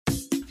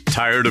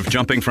Tired of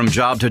jumping from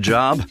job to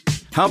job?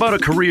 How about a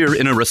career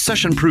in a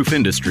recession-proof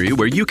industry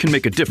where you can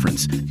make a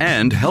difference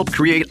and help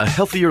create a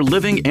healthier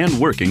living and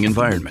working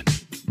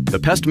environment? The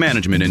pest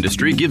management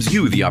industry gives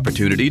you the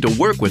opportunity to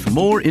work with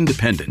more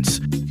independence.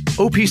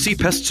 OPC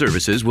Pest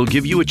Services will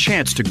give you a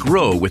chance to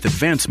grow with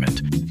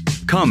advancement.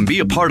 Come be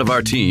a part of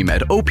our team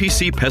at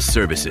OPC Pest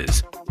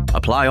Services.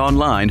 Apply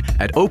online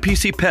at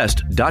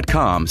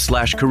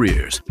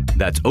opcpest.com/careers.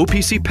 That's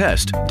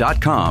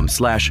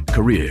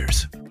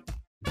opcpest.com/careers.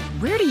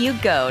 Where do you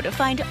go to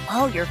find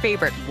all your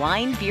favorite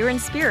wine, beer, and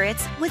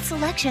spirits with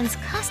selections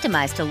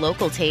customized to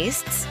local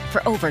tastes?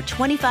 For over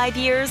 25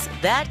 years,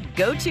 that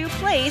go-to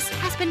place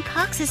has been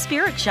Cox's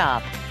Spirit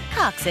Shop.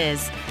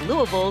 Cox's,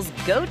 Louisville's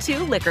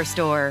go-to liquor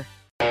store.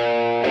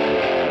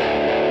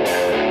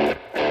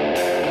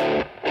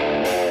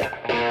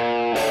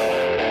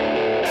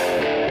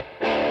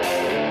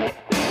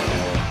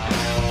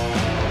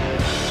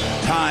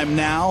 Time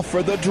now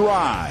for The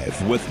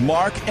Drive with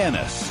Mark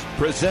Ennis,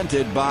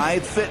 presented by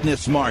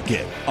Fitness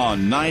Market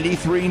on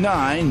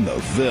 93.9 The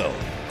Ville.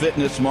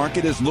 Fitness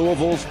Market is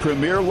Louisville's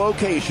premier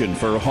location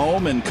for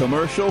home and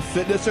commercial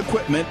fitness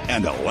equipment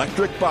and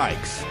electric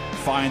bikes.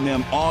 Find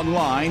them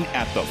online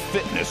at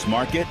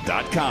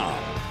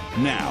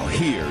thefitnessmarket.com. Now,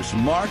 here's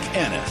Mark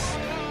Ennis.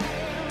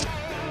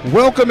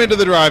 Welcome into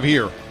The Drive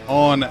here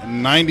on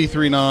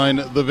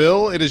 93.9 The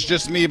Ville. It is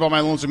just me by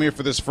my lonesome here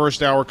for this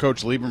first hour.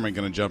 Coach Lieberman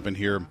going to jump in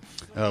here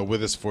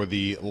with us for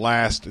the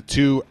last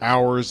 2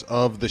 hours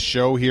of the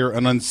show here.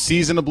 An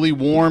unseasonably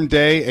warm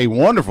day, a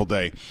wonderful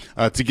day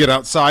to get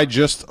outside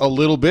just a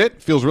little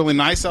bit. Feels really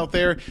nice out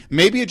there.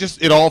 Maybe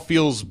it all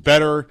feels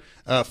better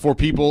for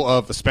people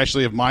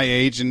especially of my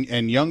age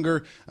and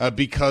younger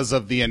because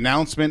of the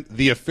announcement,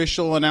 the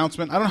official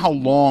announcement. I don't know how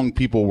long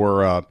people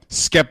were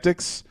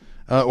skeptics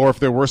or if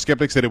there were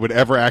skeptics that it would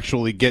ever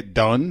actually get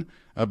done.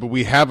 But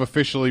we have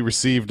officially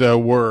received a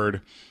word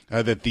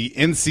that the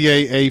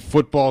NCAA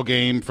football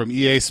game from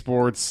EA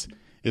Sports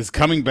is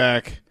coming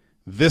back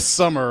this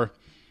summer.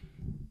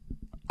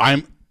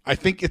 I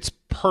think it's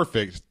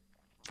perfect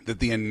that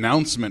the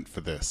announcement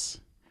for this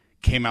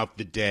came out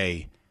the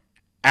day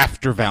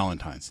after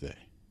Valentine's Day,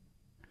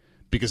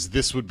 because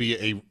this would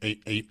be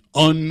a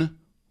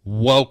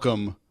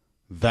unwelcome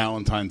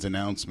Valentine's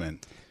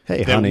announcement.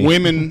 Hey, that honey.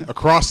 Women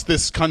across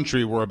this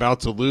country were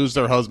about to lose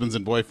their husbands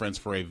and boyfriends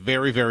for a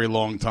very, very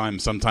long time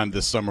sometime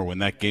this summer when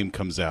that game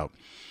comes out.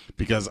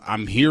 Because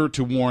I'm here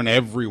to warn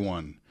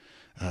everyone,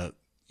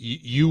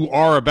 you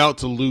are about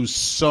to lose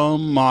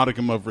some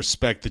modicum of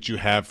respect that you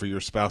have for your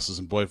spouses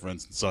and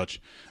boyfriends and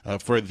such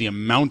for the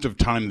amount of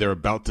time they're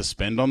about to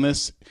spend on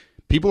this.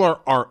 People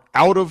are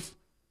out of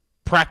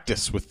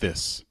practice with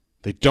this.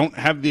 They don't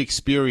have the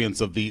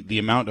experience of the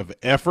amount of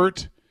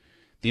effort,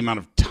 the amount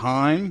of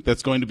time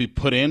that's going to be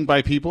put in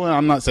by people. And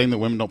I'm not saying that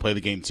women don't play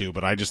the game too,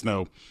 but I just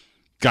know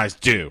guys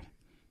do.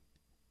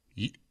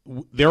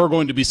 There are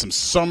going to be some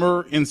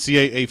summer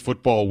NCAA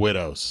football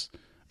widows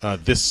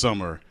this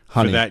summer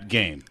for that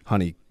game.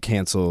 Honey,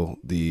 cancel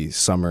the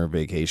summer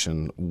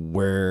vacation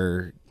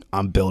where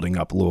I'm building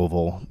up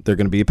Louisville. They're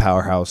going to be a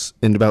powerhouse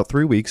in about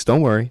 3 weeks. Don't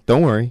worry.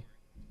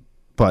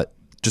 But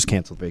just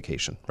cancel the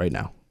vacation right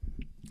now.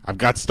 I've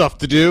got stuff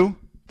to do.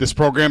 This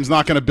program's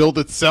not going to build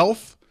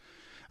itself.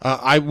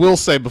 I will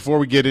say before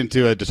we get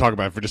into it to talk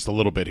about it for just a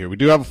little bit here, we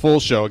do have a full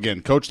show.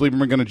 Again, Coach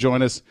Lieberman going to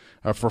join us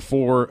for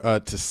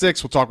 4 to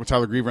 6. We'll talk with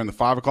Tyler Griever in the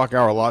 5 o'clock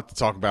hour. A lot to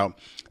talk about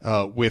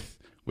with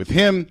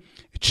him.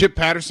 Chip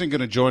Patterson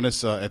going to join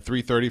us at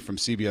 3:30 from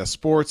CBS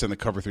Sports and the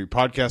Cover 3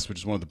 podcast, which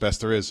is one of the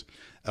best there is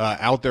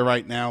out there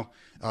right now.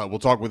 We'll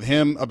talk with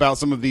him about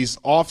some of these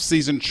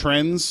off-season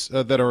trends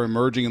that are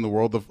emerging in the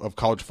world of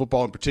college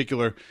football, in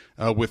particular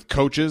with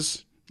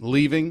coaches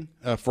leaving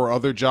for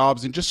other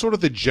jobs and just sort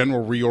of the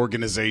general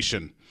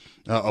reorganization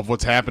of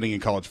what's happening in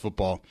college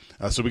football.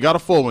 So we got a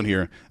full one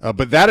here.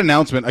 But that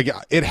announcement,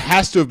 it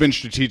has to have been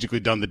strategically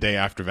done the day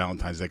after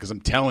Valentine's Day, because I'm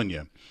telling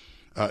you,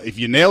 if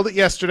you nailed it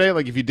yesterday,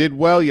 like if you did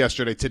well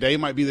yesterday, today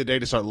might be the day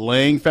to start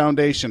laying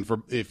foundation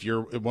for, if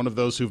you're one of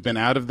those who've been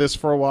out of this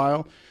for a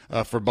while,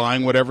 for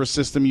buying whatever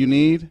system you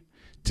need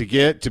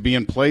to be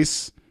in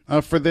place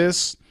for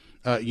this.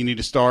 You need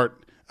to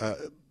start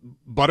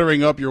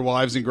buttering up your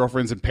wives and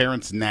girlfriends and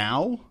parents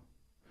now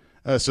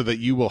so that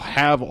you will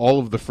have all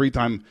of the free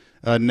time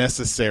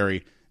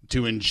necessary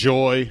to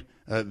enjoy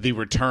the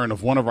return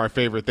of one of our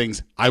favorite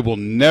things. I will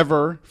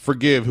never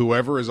forgive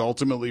whoever is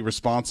ultimately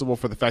responsible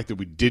for the fact that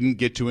we didn't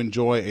get to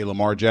enjoy a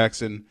Lamar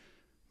Jackson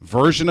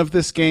version of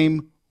this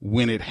game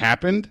when it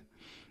happened,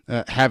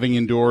 having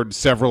endured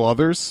several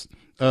others,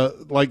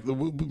 like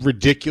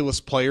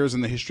ridiculous players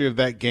in the history of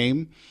that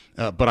game.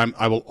 But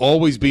I will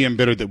always be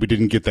embittered that we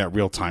didn't get that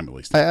real time, at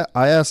least. I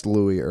asked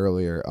Louie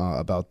earlier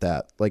about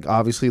that. Like,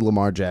 obviously,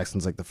 Lamar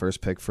Jackson's like the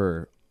first pick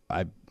for,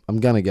 I'm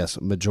going to guess,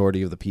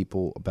 majority of the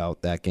people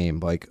about that game.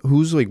 Like,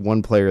 who's like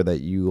one player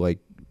that you like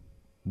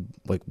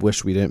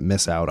wish we didn't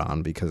miss out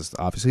on? Because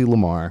obviously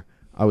Lamar,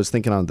 I was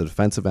thinking on the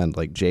defensive end,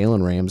 like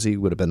Jalen Ramsey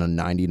would have been a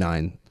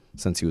 99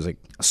 since he was like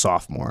a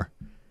sophomore.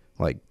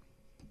 Like,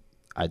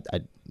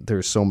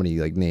 there's so many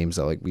like names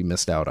that like we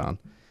missed out on.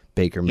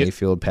 Baker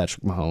Mayfield,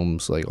 Patrick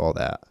Mahomes, like all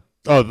that.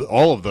 Oh,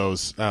 all of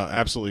those,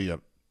 absolutely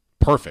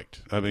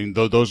perfect. I mean,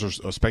 those are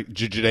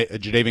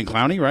Jadeveon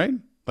Clowney, right?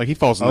 Like he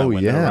falls in that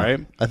window,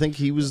 right? I think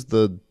he was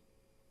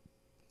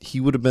he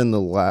would have been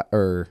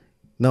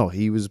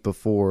he was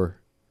before,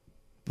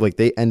 like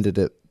they ended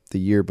it the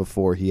year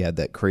before he had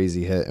that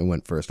crazy hit and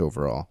went first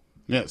overall.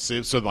 Yeah,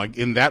 so like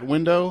in that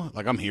window,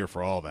 like I'm here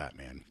for all that,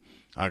 man.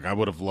 Like I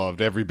would have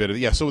loved every bit of it.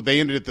 Yeah, so they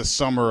ended it the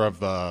summer of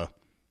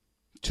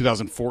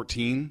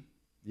 2014.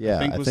 Yeah,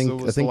 I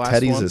think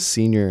Teddy's a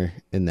senior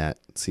in that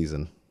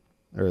season,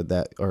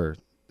 or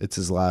it's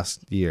his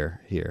last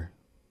year here.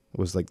 It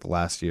was like the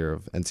last year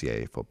of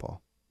NCAA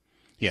football.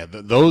 Yeah,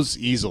 those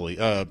easily.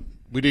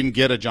 We didn't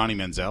get a Johnny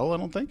Manziel, I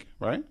don't think,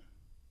 right?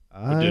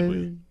 Or did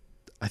we?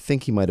 I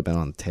think he might have been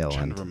on the tail end. I'm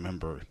trying to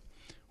remember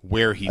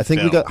where he I think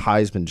fell. we got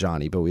Heisman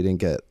Johnny, but we didn't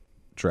get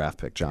draft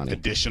pick Johnny.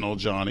 Additional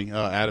Johnny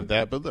out of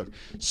that. But look,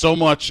 so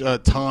much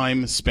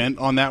time spent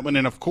on that one.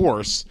 And, of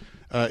course,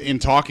 in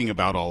talking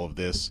about all of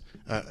this,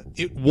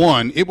 it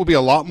will be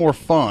a lot more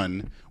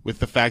fun with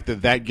the fact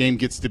that game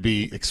gets to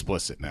be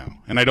explicit now.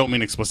 And I don't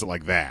mean explicit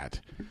like that.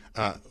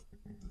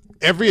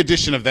 Every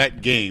edition of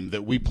that game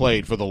that we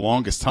played for the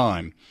longest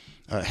time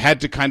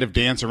had to kind of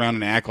dance around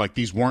and act like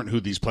these weren't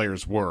who these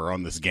players were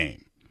on this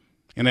game.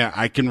 And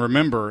I can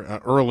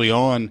remember early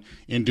on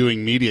in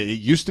doing media, it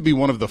used to be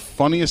one of the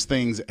funniest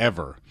things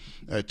ever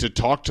to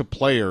talk to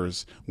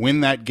players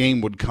when that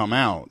game would come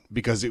out,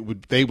 because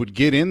they would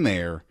get in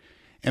there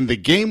and the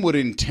game would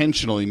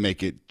intentionally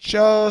make it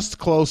just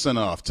close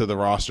enough to the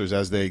rosters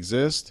as they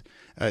exist,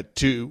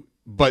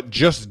 but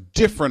just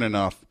different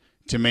enough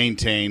to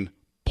maintain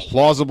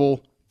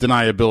plausible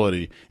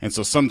deniability. And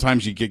so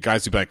sometimes you get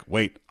guys who be like,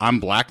 wait, I'm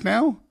black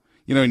now?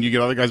 And you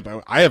get other guys,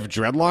 I have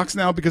dreadlocks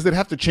now, because they'd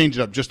have to change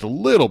it up just a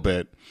little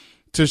bit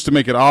just to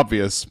make it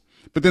obvious.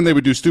 But then they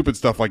would do stupid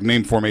stuff like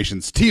name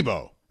formations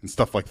Tebow and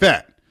stuff like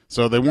that.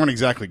 So they weren't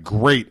exactly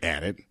great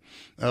at it.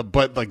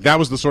 But like that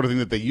was the sort of thing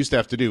that they used to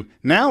have to do.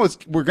 Now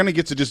we're going to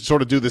get to just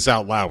sort of do this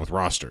out loud with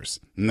rosters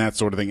and that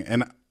sort of thing.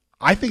 And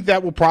I think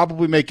that will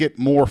probably make it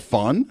more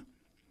fun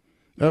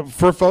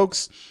for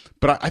folks.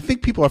 But I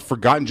think people have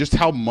forgotten just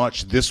how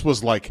much this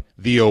was like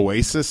the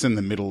oasis in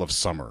the middle of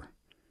summer.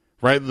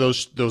 Right,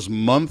 those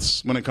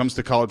months when it comes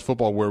to college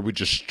football where we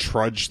just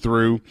trudge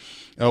through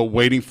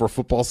waiting for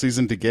football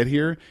season to get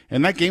here.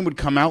 And that game would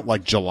come out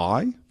like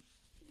July,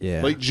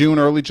 late June,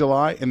 early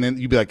July. And then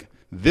you'd be like,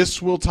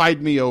 this will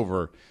tide me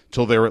over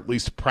till they're at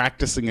least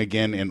practicing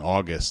again in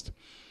August.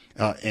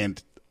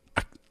 And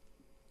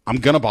I'm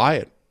going to buy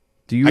it.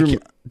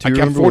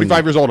 I'm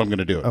 45 years old. I'm going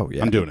to do it. Oh,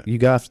 yeah. I'm doing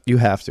it. You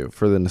have to,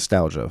 for the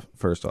nostalgia,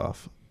 first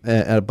off.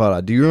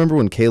 But do you remember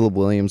when Caleb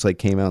Williams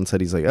came out and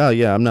said he's like, oh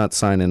yeah, I'm not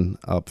signing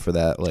up for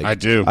that. Like I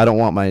do. I don't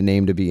want my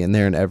name to be in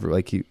there. And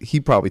he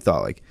probably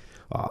thought like,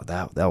 oh,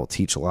 that will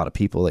teach a lot of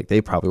people. Like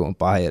they probably won't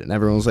buy it. And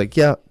everyone was like,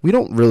 yeah, we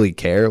don't really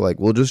care. Like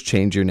we'll just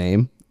change your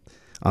name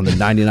on the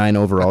 99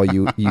 overall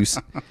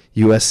USC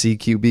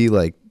QB.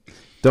 Like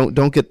don't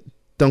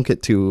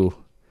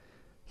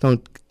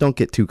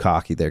get too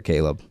cocky there,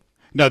 Caleb.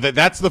 No,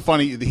 that's the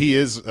funny.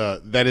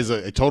 That is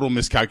a total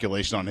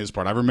miscalculation on his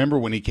part. I remember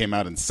when he came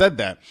out and said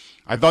that.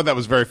 I thought that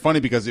was very funny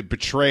because it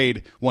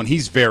betrayed one.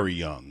 He's very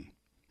young,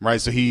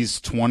 right? So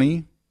he's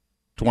 20,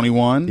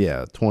 21.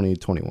 Yeah, 20,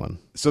 21.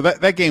 So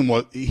that game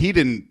he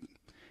didn't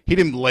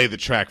lay the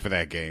track for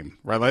that game,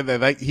 right?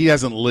 Like he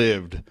hasn't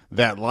lived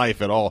that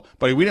life at all.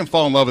 But we didn't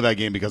fall in love with that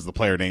game because the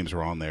player names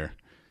were on there.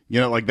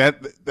 Like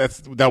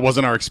that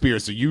wasn't our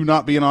experience. So you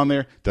not being on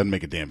there doesn't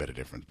make a damn bit of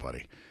difference,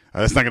 buddy.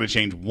 That's not going to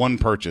change one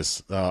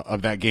purchase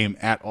of that game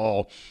at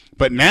all.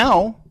 But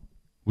now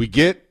we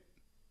get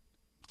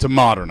to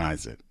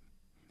modernize it.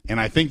 And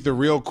I think the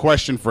real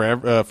question for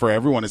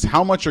everyone is,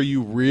 how much are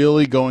you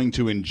really going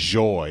to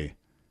enjoy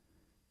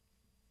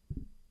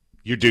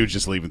your dude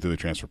just leaving through the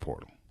transfer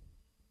portal?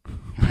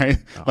 Right?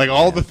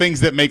 All the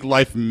things that make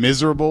life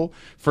miserable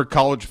for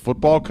college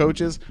football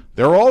coaches,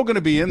 they're all going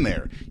to be in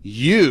there.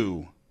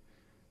 You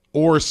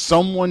or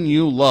someone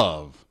you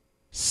love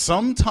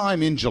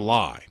sometime in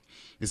July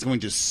is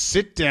going to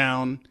sit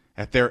down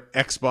at their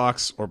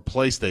Xbox or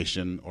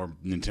PlayStation or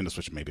Nintendo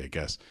Switch, maybe, I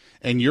guess,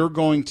 and you're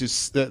going to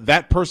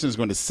that person is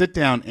going to sit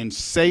down and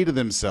say to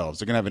themselves,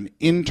 they're going to have an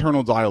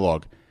internal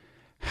dialogue,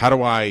 how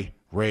do I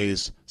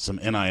raise some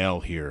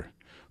NIL here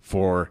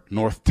for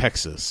North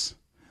Texas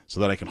so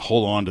that I can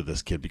hold on to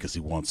this kid because he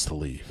wants to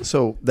leave?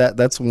 So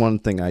that's one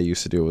thing I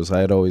used to do was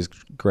I'd always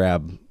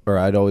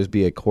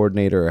be a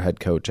coordinator or head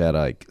coach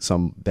at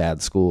some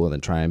bad school and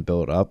then try and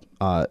build up.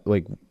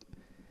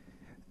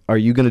 Are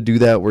you going to do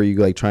that where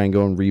you try and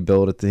go and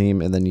rebuild a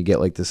team and then you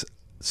get this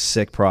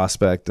sick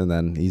prospect and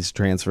then he's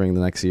transferring the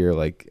next year?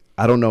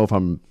 I don't know if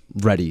I'm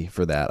ready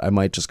for that. I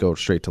might just go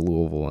straight to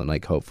Louisville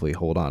and hopefully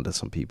hold on to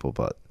some people,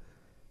 but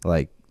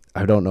I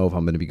don't know if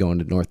I'm going to be going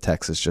to North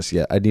Texas just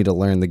yet. I need to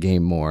learn the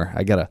game more.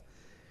 I got to,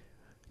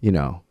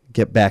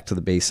 get back to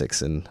the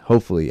basics and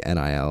hopefully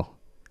NIL.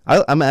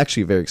 I'm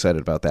actually very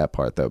excited about that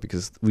part though,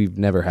 because we've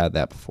never had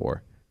that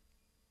before.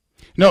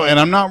 No, and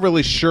I'm not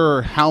really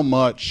sure how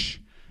much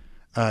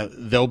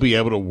they'll be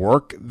able to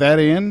work that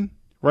in,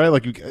 right?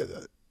 Like,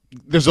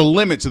 there's a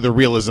limit to the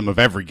realism of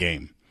every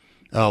game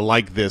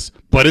like this,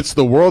 but it's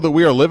the world that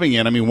we are living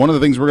in. I mean, one of the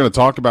things we're going to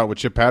talk about with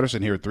Chip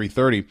Patterson here at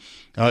 3:30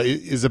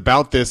 is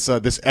about this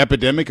this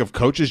epidemic of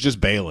coaches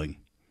just bailing,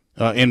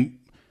 and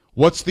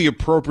what's the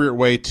appropriate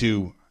way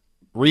to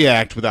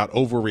react without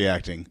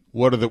overreacting?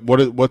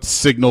 What's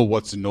signal?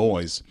 What's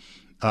noise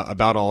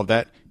about all of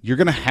that? You're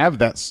going to have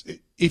that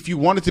if you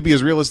want it to be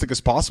as realistic as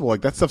possible.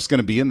 Like, that stuff's going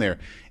to be in there,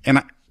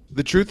 and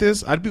the truth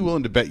is, I'd be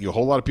willing to bet you a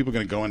whole lot of people are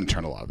going to go in and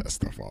turn a lot of that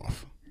stuff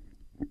off.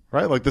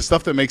 Right? Like, the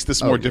stuff that makes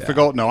this more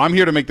difficult. No, I'm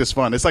here to make this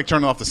fun. It's like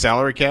turning off the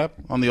salary cap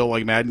on the old,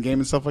 like, Madden game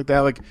and stuff like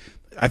that. Like,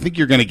 I think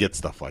you're going to get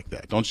stuff like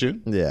that, don't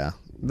you? Yeah.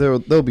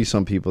 There'll be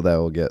some people that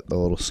will get a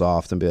little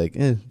soft and be like,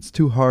 it's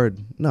too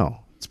hard. No,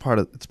 it's part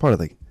of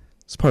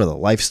the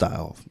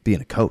lifestyle of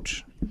being a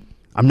coach.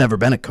 I've never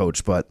been a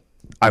coach, but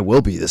I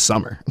will be this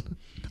summer.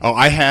 Oh,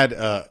 I had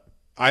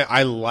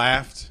I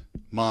laughed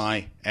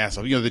my ass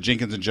off. You know, the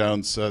Jenkins and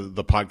Jones,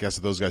 the podcast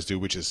that those guys do,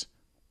 which is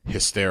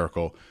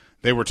hysterical.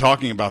 They were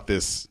talking about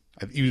this.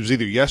 It was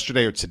either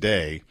yesterday or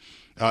today,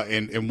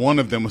 and one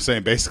of them was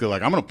saying basically,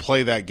 like, I'm going to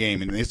play that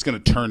game, and it's going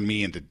to turn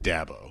me into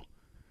Dabo,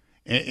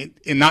 and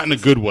not in a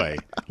good way.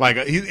 Like,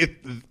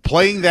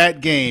 playing that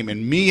game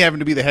and me having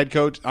to be the head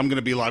coach, I'm going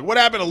to be like, what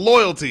happened to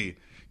loyalty?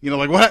 You know,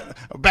 like, what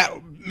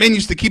about men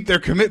used to keep their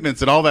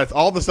commitments and all that,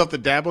 all the stuff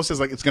that Dabo says.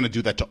 Like, it's going to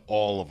do that to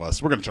all of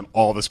us. We're going to turn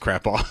all this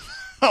crap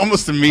off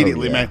almost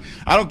immediately, man.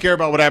 I don't care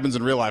about what happens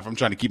in real life. I'm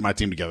trying to keep my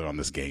team together on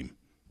this game.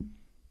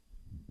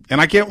 And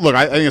I can't look.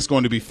 I think it's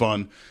going to be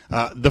fun.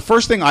 The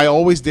first thing I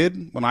always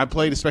did when I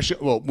played, especially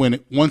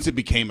once it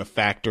became a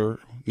factor,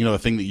 you know, the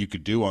thing that you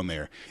could do on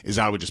there is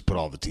I would just put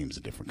all the teams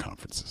in different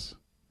conferences.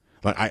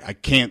 Like, I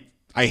can't.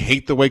 I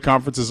hate the way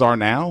conferences are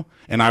now,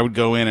 and I would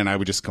go in and I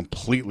would just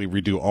completely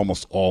redo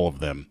almost all of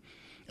them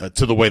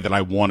to the way that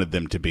I wanted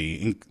them to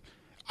be. And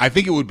I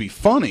think it would be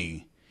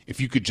funny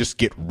if you could just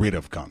get rid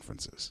of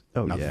conferences.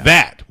 Oh, now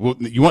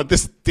you want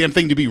this damn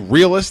thing to be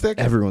realistic?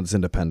 Everyone's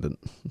independent.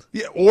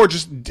 Yeah, or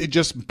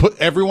just put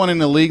everyone in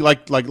the league.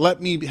 Like let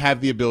me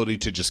have the ability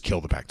to just kill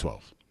the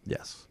Pac-12.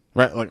 Yes.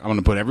 Right? Like, I'm going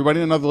to put everybody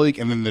in another league,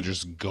 and then they're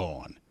just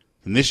gone.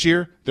 And this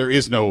year, there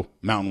is no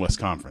Mountain West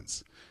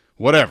Conference.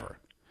 Whatever.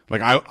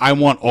 Like, I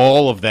want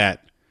all of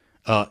that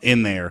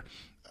in there.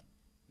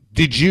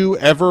 Did you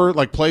ever,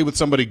 like, play with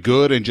somebody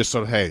good and just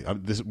sort of, hey,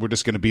 we're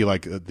just going to be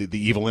like the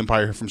evil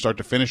empire from start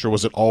to finish, or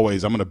was it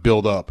always, I'm going to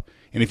build up?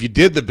 And if you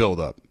did the build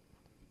up,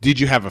 did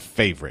you have a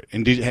favorite?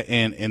 And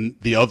and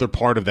the other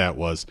part of that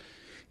was,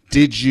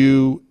 did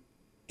you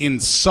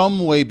in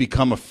some way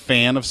become a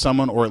fan of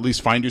someone, or at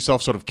least find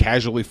yourself sort of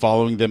casually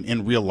following them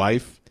in real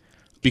life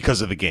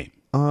because of the game?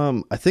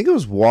 I think it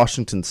was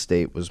Washington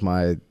State was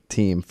my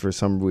team for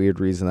some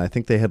weird reason. I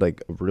think they had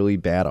like a really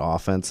bad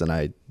offense, and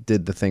I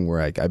did the thing where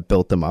I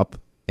built them up,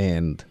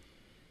 and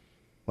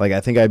like I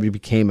think I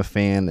became a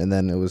fan. And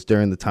then it was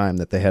during the time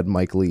that they had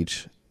Mike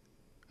Leach.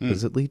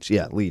 Was it Leach?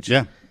 Yeah, Leach.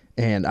 Yeah.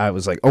 And I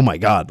was like, oh my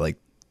god, like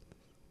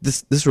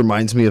this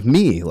reminds me of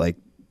me like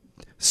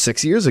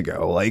 6 years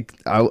ago.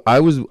 Like I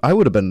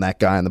would have been that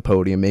guy on the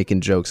podium making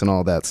jokes and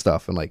all that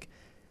stuff, and like.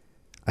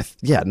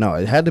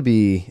 It had to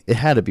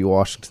be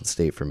Washington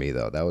State for me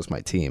though. That was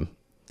my team.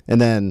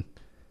 And then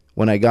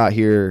when I got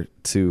here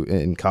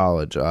in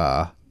college,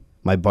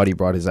 my buddy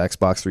brought his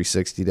Xbox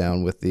 360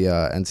 down with the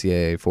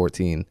NCAA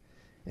 14,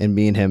 and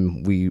me and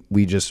him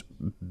we just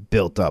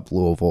built up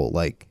Louisville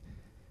like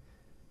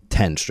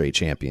 10 straight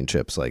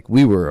championships. Like,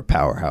 we were a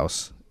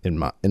powerhouse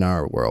in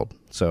our world.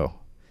 So,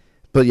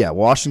 but yeah,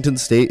 Washington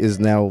State is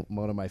now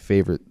one of my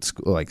favorite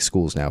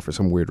schools now for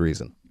some weird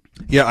reason.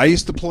 Yeah, I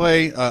used to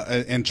play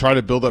and try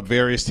to build up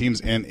various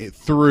teams, and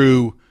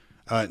through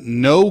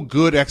no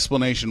good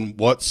explanation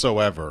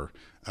whatsoever,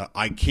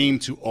 I came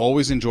to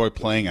always enjoy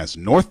playing as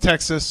North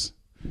Texas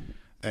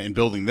and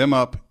building them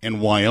up, and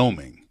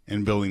Wyoming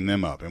and building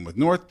them up. And with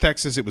North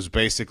Texas, it was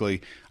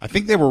basically, I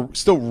think they were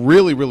still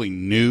really, really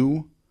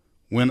new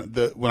when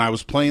I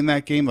was playing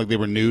that game. Like, they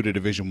were new to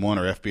Division I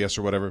or FBS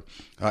or whatever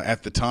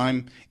at the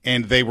time,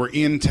 and they were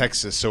in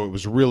Texas, so it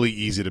was really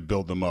easy to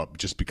build them up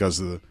just because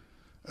of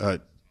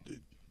the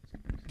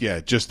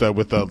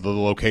with the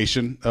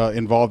location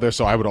involved there.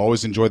 So I would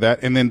always enjoy that.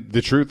 And then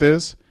the truth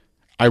is,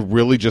 I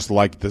really just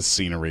like the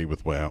scenery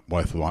with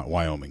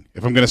Wyoming.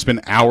 If I'm going to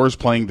spend hours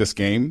playing this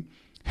game,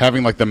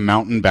 having like the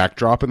mountain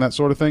backdrop and that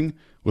sort of thing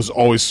was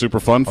always super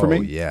fun for me.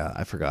 Oh, yeah.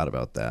 I forgot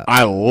about that.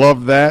 I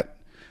love that.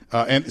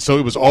 And so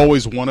it was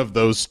always one of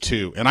those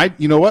two. And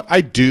you know what?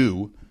 I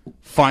do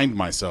find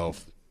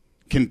myself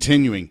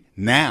continuing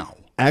now.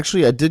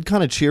 Actually, I did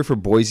kind of cheer for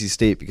Boise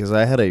State because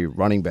I had a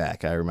running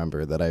back I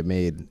remember that I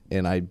made,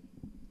 and I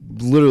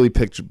literally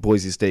picked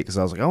Boise State because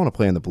I was like, I want to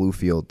play in the blue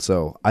field.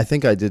 So I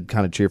think I did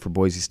kind of cheer for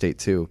Boise State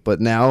too. But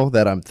now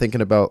that I'm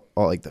thinking about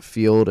all, like, the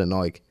field and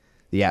like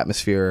the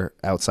atmosphere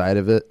outside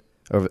of it,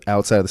 or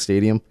outside of the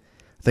stadium,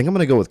 I think I'm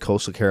going to go with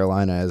Coastal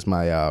Carolina as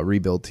my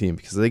rebuild team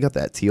because they got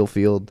that teal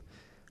field.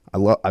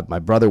 My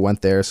brother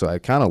went there, so I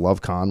kind of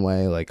love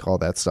Conway, like all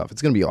that stuff.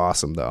 It's going to be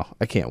awesome, though.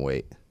 I can't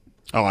wait.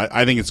 Oh,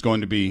 I think it's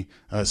going to be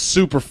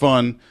super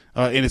fun,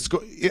 and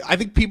I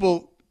think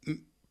people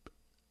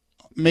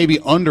maybe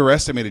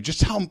underestimated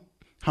just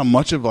how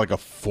much of like a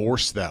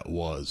force that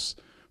was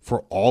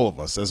for all of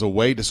us as a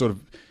way to sort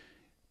of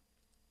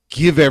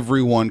give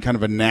everyone kind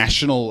of a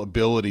national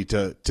ability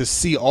to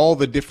see all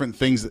the different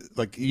things that,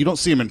 like, you don't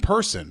see them in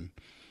person,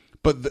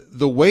 but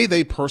the way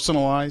they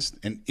personalized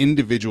and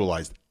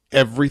individualized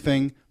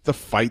everything, the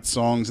fight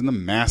songs and the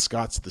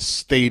mascots, the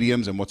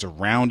stadiums and what's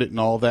around it and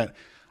all that.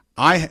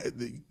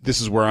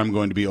 This is where I'm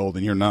going to be old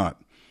and you're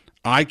not.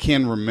 I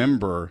can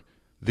remember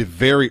the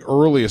very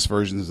earliest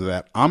versions of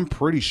that. I'm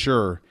pretty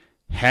sure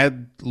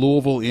had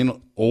Louisville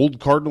in old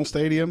Cardinal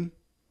Stadium.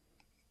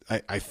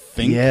 I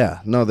think.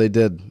 Yeah, no, they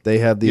did. They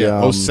had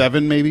the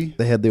 07 maybe.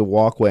 They had the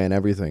walkway and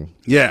everything.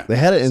 Yeah, they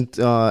had it in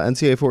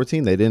NCAA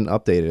 14. They didn't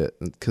update it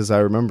because I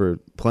remember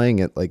playing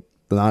it like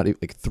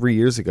 3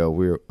 years ago.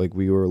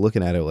 We were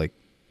looking at it like,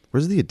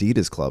 where's the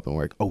Adidas club? And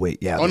we're like, oh wait,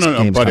 yeah. Oh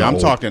no, buddy, I'm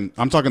talking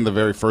the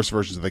very first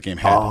versions of the game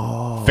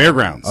had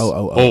Fairgrounds.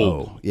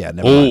 Old. Yeah,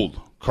 never old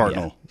mind.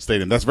 Cardinal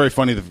Stadium. That's very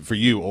funny for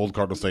you. Old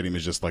Cardinal Stadium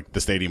is just like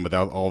the stadium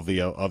without all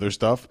the other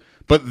stuff.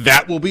 But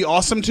that will be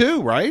awesome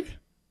too, right?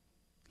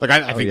 Like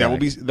I think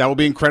that will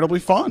be incredibly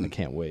fun. I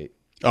can't wait.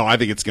 Oh, I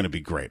think it's going to be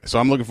great. So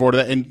I'm looking forward to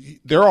that. And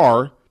there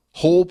are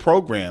whole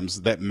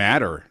programs that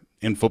matter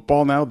in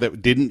football now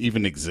that didn't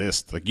even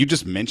exist. Like you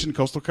just mentioned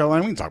Coastal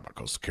Carolina. We didn't talk about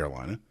Coastal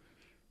Carolina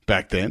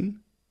back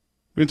then.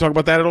 We didn't talk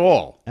about that at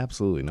all.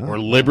 Absolutely not. Or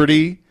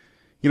Liberty,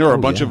 or a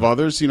bunch of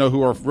others,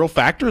 who are real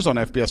factors on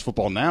FBS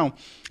football now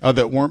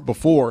that weren't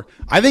before.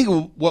 I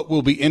think what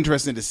will be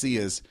interesting to see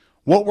is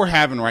what we're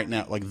having right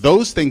now. Like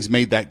those things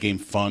made that game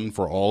fun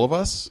for all of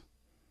us.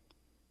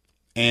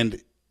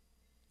 And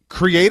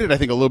created, I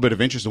think, a little bit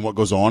of interest in what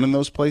goes on in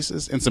those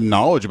places and some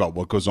knowledge about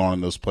what goes on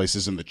in those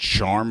places and the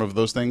charm of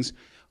those things,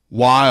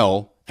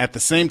 while at the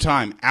same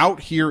time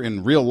out here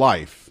in real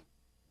life,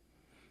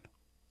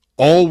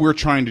 all we're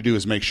trying to do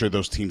is make sure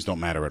those teams don't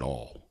matter at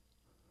all.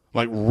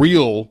 Like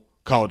real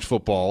college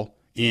football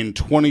in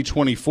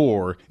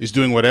 2024 is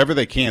doing whatever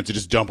they can to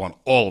just dump on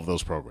all of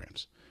those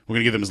programs. We're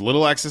going to give them as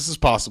little access as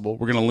possible.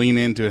 We're going to lean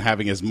into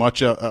having as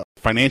much a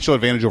financial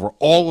advantage over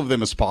all of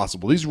them as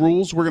possible. These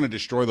rules, we're going to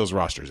destroy those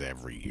rosters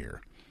every year.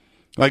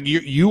 Like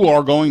you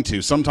are going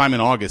to, sometime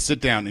in August,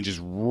 sit down and just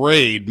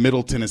raid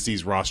Middle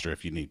Tennessee's roster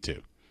if you need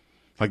to.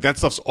 Like that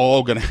stuff's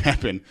all going to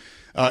happen.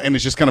 And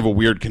it's just kind of a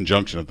weird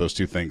conjunction of those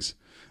two things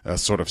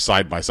sort of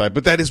side by side.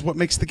 But that is what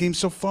makes the game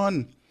so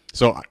fun.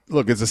 So,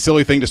 look, it's a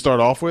silly thing to start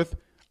off with,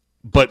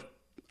 but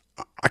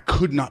I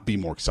could not be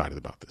more excited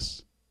about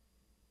this.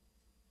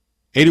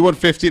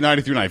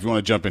 8150-93.9 if you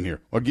want to jump in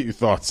here. I'll get your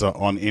thoughts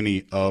on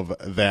any of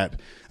that.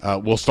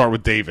 We'll start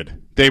with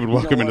David. David,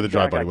 welcome into the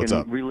Drive, buddy. What's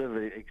up? Relive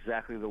it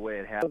exactly the way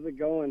it happened. How's it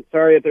going?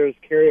 Sorry if there's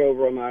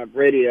carryover on my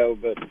radio,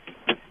 but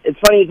it's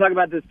funny you talk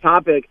about this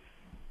topic.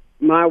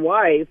 My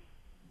wife,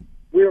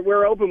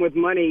 we're open with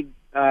money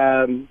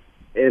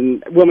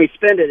and when we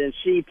spend it, and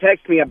she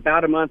texted me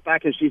about a month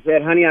back and she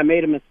said, honey, I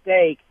made a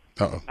mistake.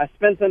 Uh-oh. I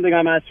spent something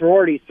on my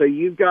sorority, so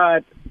you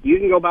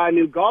can go buy a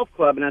new golf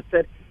club. And I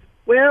said,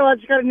 well, I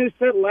just got a new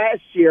set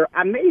last year.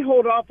 I may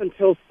hold off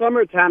until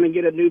summertime and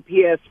get a new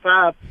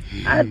PS5.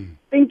 I'm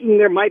thinking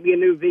there might be a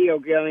new video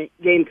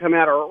game come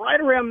out, or right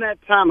around that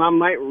time I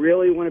might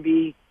really want to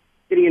be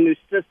getting a new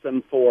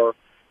system for.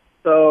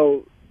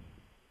 So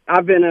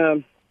I've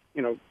been,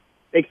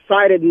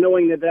 excited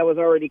knowing that was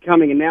already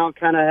coming, and now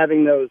kind of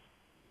having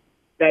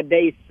that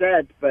day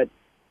set. But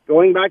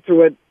going back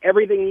to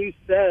everything you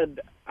said,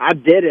 I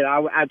did it.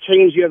 I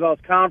changed UofL's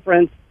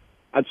conference.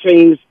 I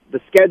changed the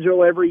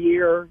schedule every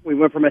year. We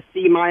went from a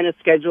C-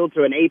 schedule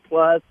to an A+,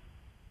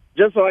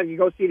 just so I could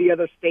go see the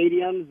other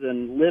stadiums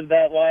and live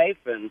that life.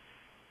 And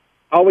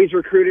always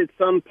recruited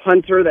some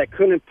punter that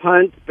couldn't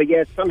punt, but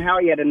yet somehow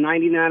he had a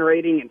 99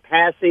 rating in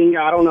passing.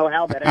 I don't know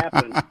how that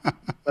happened.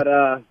 But,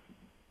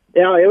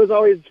 it was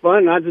always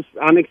fun.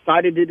 I'm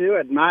excited to do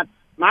it. My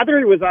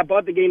theory was I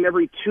bought the game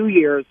every 2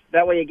 years.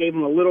 That way it gave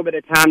them a little bit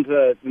of time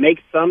to make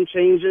some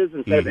changes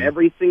instead of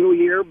every single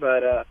year.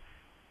 But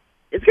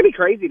it's going to be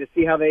crazy to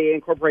see how they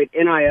incorporate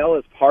NIL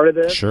as part of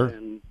this. Sure.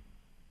 And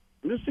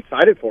I'm just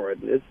excited for it.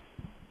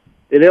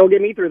 It'll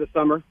get me through the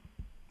summer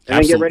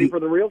and then get ready for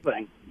the real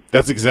thing.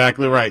 That's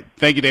exactly right.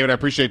 Thank you, David. I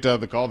appreciate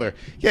the call there.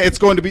 Yeah, it's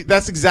going to be –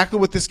 that's exactly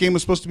what this game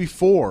was supposed to be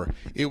for.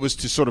 It was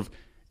to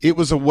it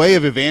was a way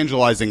of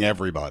evangelizing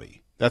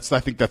everybody. I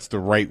think that's the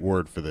right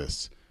word for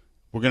this.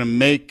 We're going to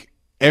make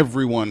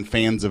everyone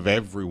fans of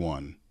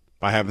everyone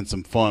by having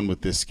some fun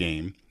with this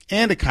game.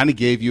 And it kind of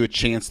gave you a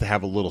chance to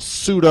have a little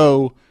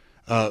pseudo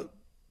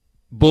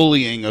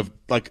bullying of,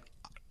 like,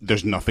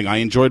 there's nothing I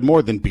enjoyed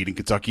more than beating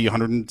Kentucky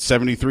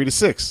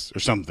 173-6 or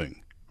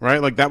something,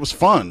 right? Like, that was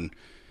fun.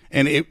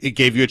 And it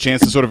gave you a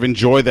chance to sort of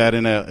enjoy that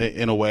in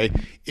a way.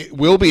 It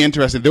will be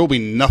interesting. There will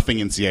be nothing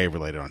NCAA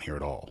related on here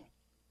at all,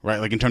 right?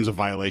 Like in terms of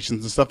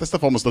violations and stuff. That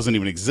stuff almost doesn't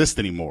even exist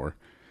anymore.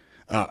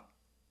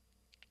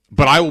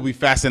 But I will be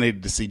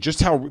fascinated to see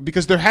just how,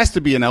 because there has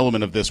to be an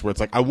element of this where it's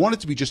like, I want it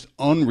to be just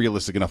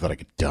unrealistic enough that I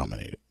could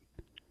dominate it,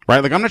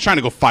 right? Like I'm not trying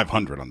to go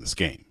 500 on this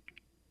game,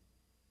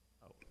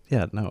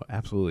 Yeah, no,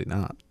 absolutely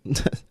not.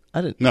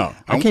 I didn't. No,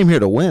 I came here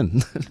to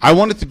win. I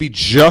want it to be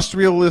just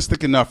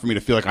realistic enough for me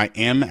to feel like I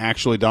am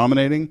actually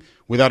dominating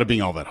without it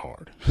being all that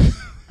hard.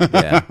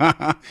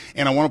 Yeah.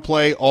 And I want to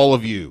play all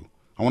of you.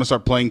 I want to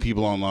start playing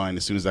people online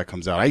as soon as that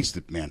comes out. I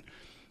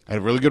had a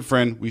really good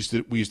friend. We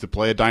used to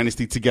play a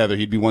dynasty together.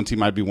 He'd be one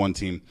team, I'd be one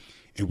team,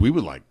 and we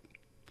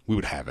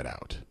would have it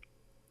out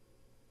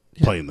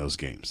playing those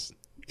games.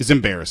 It's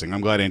embarrassing.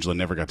 I'm glad Angela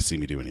never got to see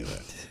me do any of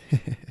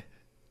that.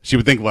 She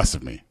would think less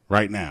of me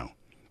right now,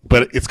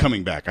 but it's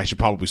coming back. I should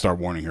probably start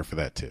warning her for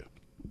that too.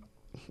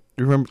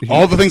 Remember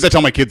All the things I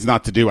tell my kids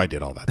not to do, I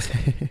did all that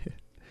stuff.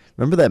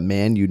 Remember that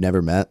man you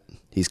never met?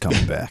 He's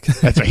coming back.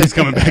 That's right. He's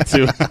coming back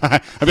too.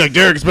 I'd be like,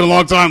 Derek, it's been a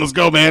long time. Let's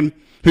go, man.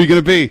 Who are you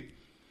going to be?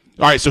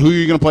 All right, so who are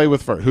you going to play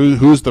with first?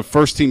 Who's the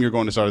first team you're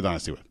going to start a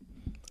dynasty with?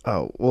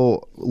 Oh,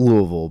 well,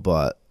 Louisville,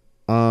 but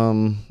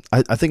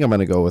I think I'm going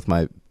to go with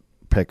my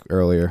pick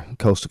earlier,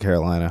 Coastal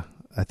Carolina.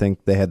 I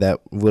think they had that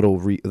little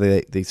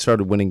they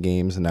started winning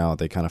games, and now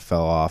they kind of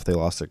fell off. They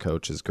lost their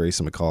coaches.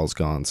 Grayson McCall's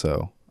gone,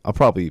 so I'll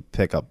probably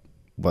pick up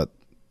what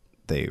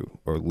they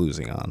are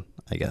losing on,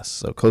 I guess.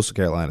 So Coastal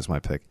Carolina is my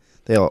pick.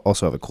 They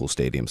also have a cool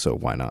stadium, so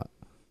why not?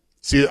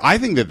 See, I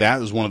think that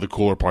was one of the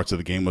cooler parts of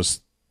the game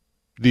was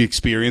the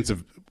experience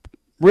of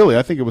really,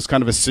 I think it was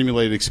kind of a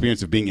simulated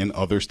experience of being in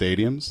other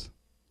stadiums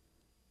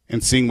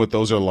and seeing what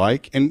those are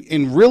like.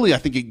 And really, I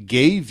think it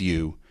gave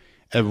you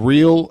a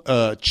real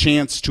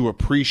chance to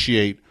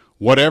appreciate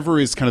whatever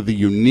is kind of the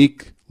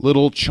unique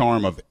little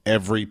charm of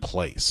every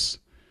place,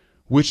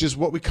 which is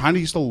what we kind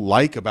of used to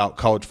like about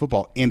college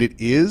football. And it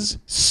is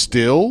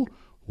still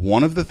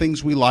one of the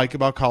things we like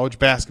about college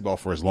basketball,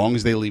 for as long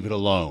as they leave it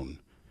alone,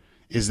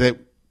 is that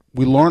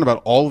we learn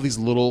about all of these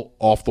little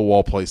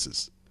off-the-wall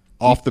places,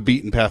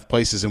 off-the-beaten-path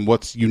places, and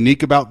what's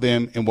unique about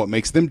them and what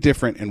makes them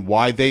different and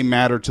why they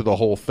matter to the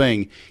whole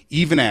thing,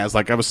 even as,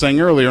 like I was saying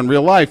earlier, in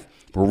real life,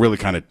 we'll really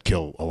kind of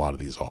kill a lot of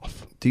these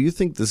off. Do you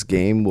think this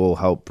game will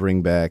help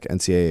bring back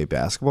NCAA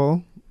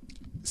basketball?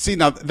 See,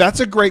 now, that's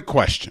a great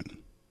question.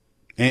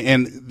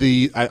 And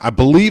I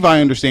believe I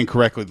understand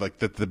correctly, like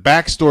that the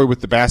backstory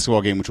with the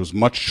basketball game, which was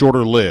much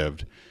shorter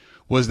lived,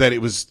 was that it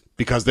was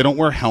because they don't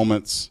wear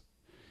helmets,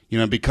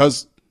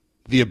 because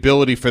the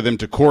ability for them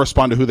to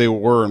correspond to who they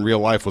were in real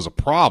life was a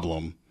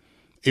problem.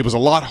 It was a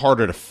lot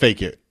harder to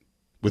fake it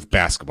with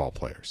basketball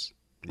players,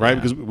 right? Yeah.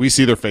 Because we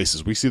see their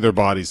faces, we see their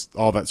bodies,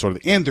 all that sort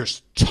of thing. And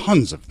there's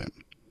tons of them,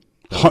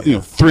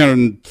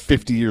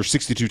 350 or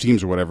 62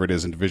 teams or whatever it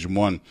is in Division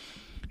I.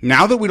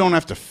 Now that we don't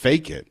have to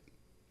fake it,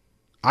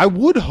 I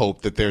would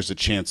hope that there's a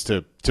chance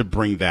to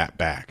bring that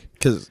back.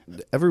 Because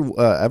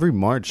every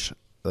March,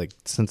 like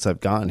since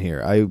I've gotten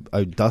here,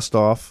 I dust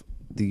off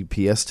the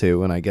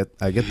PS2 and I get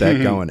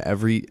that going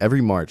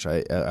every March.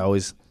 I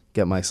always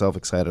get myself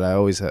excited. I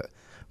always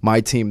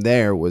my team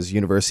there was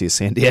University of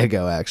San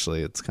Diego.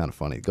 Actually, it's kind of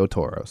funny. Go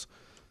Toros.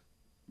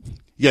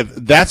 Yeah,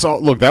 that's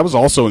all. Look, that was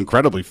also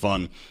incredibly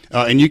fun,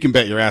 and you can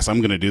bet your ass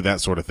I'm going to do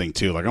that sort of thing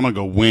too. Like I'm going to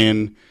go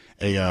win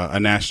a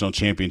national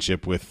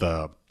championship with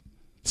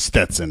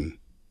Stetson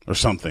or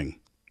something,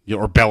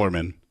 or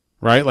Bellarmine,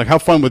 right? Like, how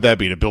fun would that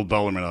be to build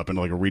Bellarmine up into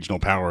like a regional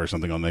power or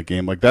something on that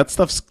game? Like that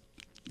stuff's.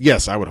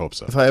 Yes, I would hope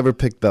so. If I ever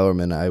picked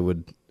Bellarmine, I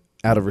would,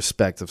 out of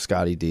respect of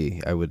Scotty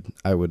D, I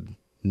would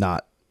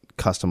not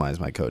customize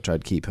my coach.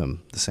 I'd keep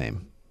him the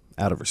same,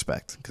 out of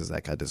respect, because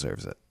that guy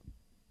deserves it.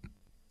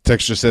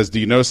 Texture says, do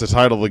you notice the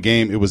title of the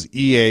game? It was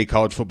EA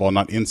College Football,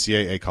 not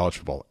NCAA College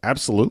Football.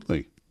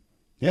 Absolutely.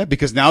 Yeah,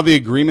 because now the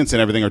agreements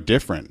and everything are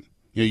different.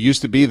 It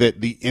used to be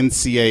that the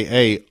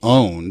NCAA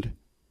owned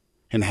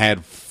and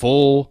had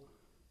full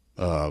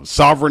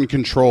sovereign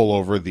control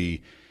over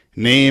the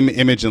name,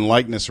 image, and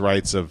likeness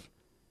rights of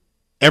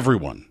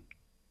everyone.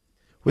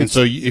 And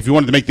so if you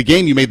wanted to make the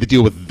game, you made the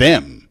deal with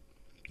them.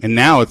 And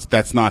now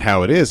that's not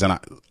how it is. And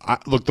I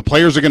look, the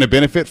players are going to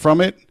benefit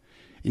from it.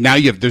 Now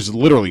there's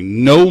literally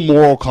no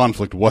moral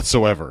conflict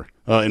whatsoever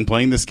in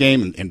playing this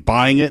game and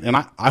buying it. And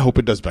I hope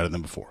it does better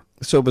than before.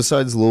 So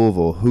besides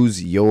Louisville,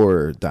 who's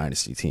your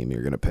dynasty team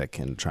you're going to pick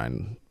and try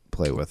and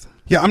play with?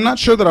 Yeah, I'm not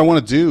sure that I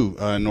want to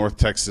do North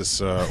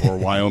Texas or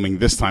Wyoming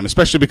this time,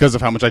 especially because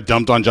of how much I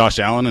dumped on Josh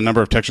Allen. A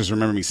number of Texans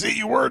remember me. See,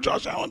 you were a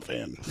Josh Allen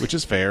fan, which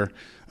is fair.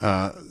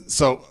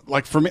 So,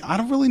 like, for me, I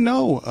don't really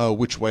know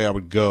which way I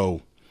would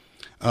go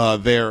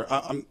there.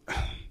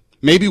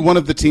 Maybe one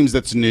of the teams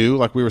that's new,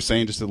 like we were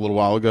saying just a little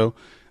while ago,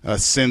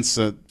 since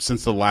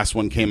the last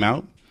one came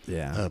out.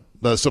 Yeah.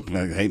 So,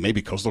 hey,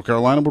 maybe Coastal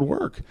Carolina would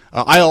work.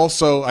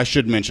 I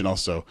should mention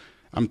also,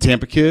 I'm a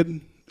Tampa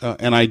kid,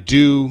 and I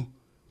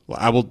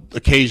will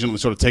occasionally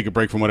sort of take a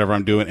break from whatever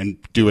I'm doing and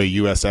do a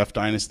USF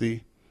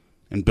dynasty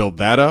and build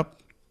that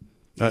up.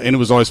 And it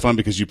was always fun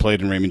because you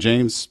played in Raymond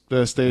James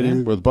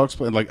Stadium where the Bucks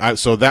played.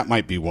 So that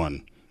might be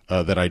one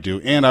that I do.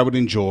 And I would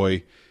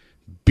enjoy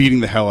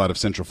beating the hell out of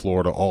Central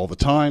Florida all the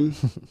time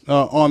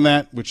on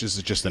that, which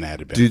is just an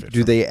added benefit.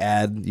 Do they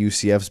add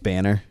UCF's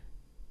banner?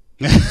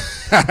 You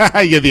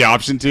have the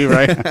option to,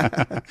 right?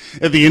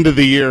 At the end of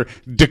the year,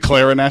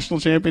 declare a national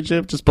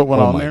championship. Just put one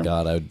on there. Oh, my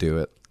God, I would do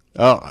it.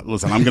 Oh,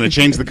 listen, I'm going to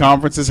change the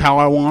conferences how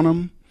I want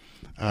them.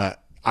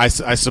 I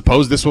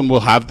suppose this one will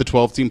have the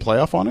 12-team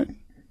playoff on it.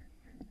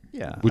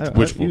 Yeah,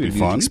 which will be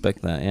fun.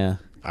 Expect that, yeah.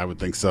 I would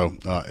think so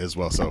as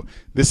well. So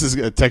this is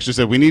a texture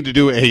said we need to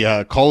do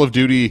a Call of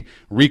Duty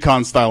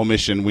recon style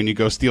mission when you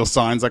go steal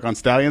signs like on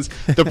Stallions.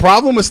 The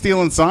problem with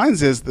stealing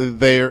signs is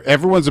that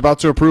everyone's about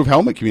to approve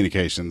helmet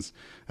communications.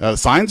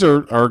 Signs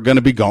are going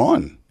to be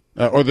gone,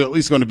 or they're at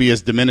least going to be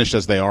as diminished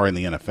as they are in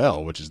the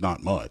NFL, which is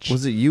not much.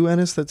 Was it you,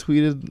 Ennis, that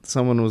tweeted?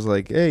 Someone was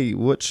like, "Hey,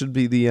 what should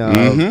be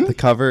the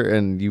cover?"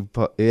 And you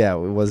put, yeah, it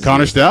was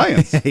Connor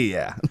Stallions.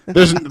 Yeah.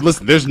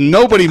 There's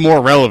nobody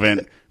more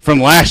relevant from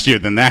last year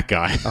than that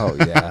guy. Oh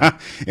yeah.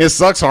 It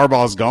sucks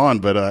Harbaugh's gone,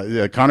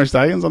 but Connor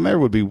Stallions on there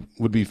would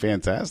be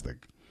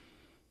fantastic.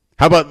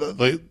 How about,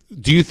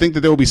 do you think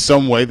that there will be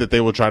some way that they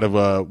will try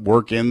to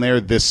work in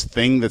there this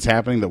thing that's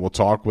happening that we'll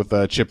talk with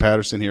Chip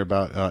Patterson here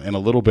about in a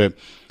little bit,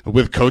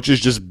 with coaches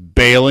just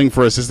bailing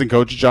for assistant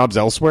coach jobs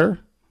elsewhere?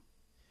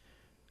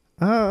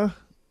 I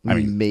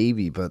mean,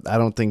 maybe, but I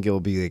don't think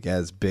it'll be like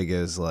as big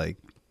as like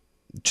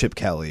Chip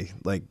Kelly,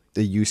 like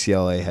the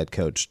UCLA head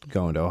coach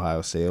going to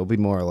Ohio State. It'll be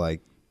more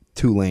like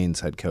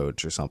Tulane's head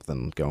coach or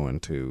something going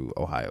to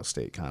Ohio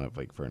State, kind of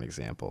like for an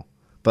example.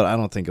 But I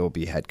don't think it will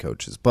be head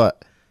coaches.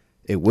 But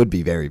it would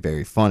be very,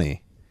 very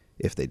funny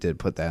if they did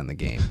put that in the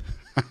game.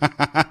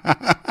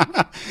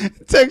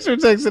 Texter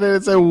texted in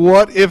and said,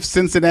 what if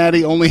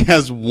Cincinnati only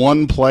has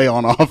one play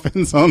on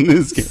offense on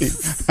this game?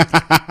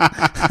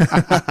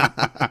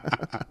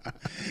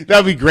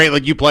 That'd be great.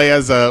 Like, you play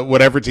as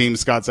whatever team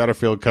Scott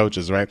Satterfield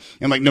coaches, right?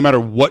 And like, no matter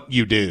what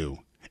you do,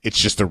 it's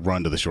just a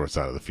run to the short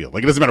side of the field.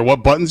 Like, it doesn't matter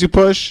what buttons you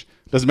push.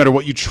 Doesn't matter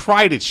what you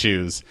try to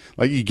choose.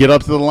 Like, you get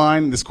up to the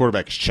line, this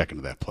quarterback is checking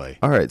to that play.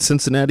 All right,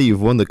 Cincinnati,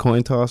 you've won the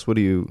coin toss. What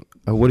do you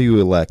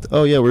elect?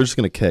 Oh yeah, we're just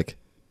gonna kick.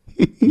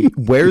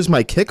 Where's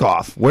my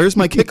kickoff? Where's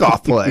my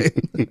kickoff play?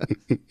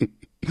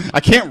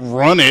 I can't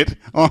run it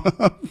on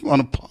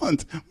a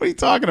punt. What are you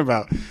talking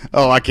about?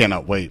 Oh, I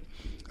cannot wait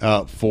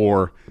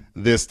for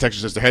this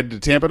Texas sister head to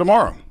Tampa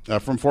tomorrow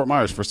from Fort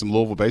Myers for some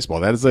Louisville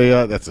baseball. That's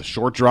a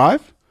short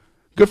drive.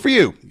 Good for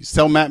you. You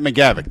tell Matt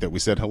McGavick that we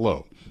said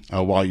hello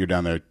while you're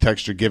down there.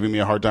 Texture giving me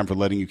a hard time for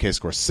letting UK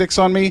score 6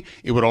 on me.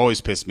 It would always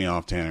piss me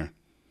off, Tanner.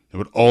 It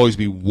would always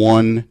be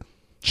one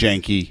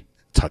janky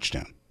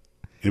touchdown.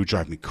 It would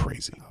drive me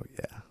crazy. Oh,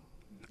 yeah.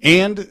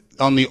 And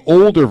on the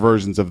older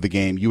versions of the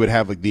game, you would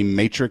have like the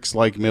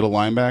Matrix-like middle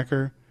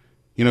linebacker,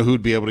 who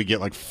would be able to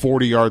get like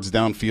 40 yards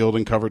downfield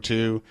in cover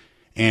 2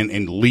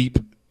 and leap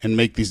and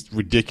make these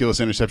ridiculous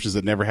interceptions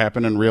that never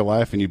happen in real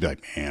life. And you'd be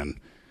like, man,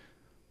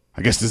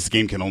 I guess this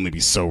game can only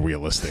be so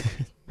realistic.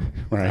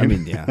 Right? I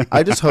mean, yeah.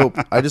 I just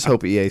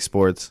hope EA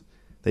Sports,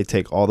 they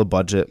take all the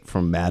budget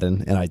from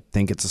Madden, and I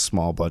think it's a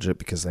small budget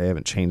because they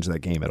haven't changed that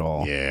game at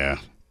all. Yeah.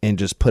 And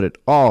just put it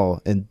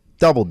all and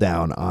double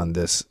down on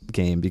this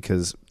game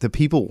because the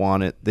people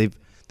want it. They've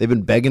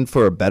been begging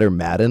for a better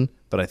Madden,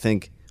 but I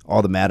think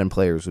all the Madden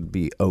players would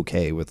be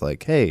okay with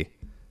like, hey,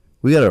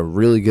 we got a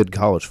really good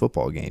college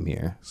football game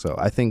here. So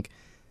I think,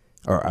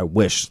 or I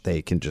wish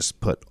they can just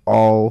put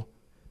all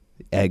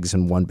eggs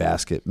in one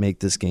basket, make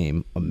this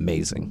game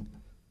amazing.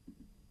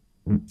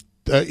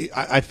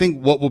 I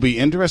think what will be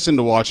interesting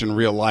to watch in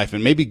real life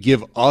and maybe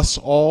give us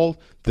all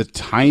the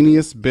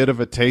tiniest bit of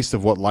a taste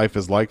of what life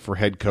is like for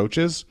head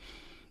coaches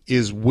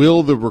is,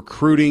 will the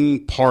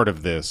recruiting part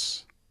of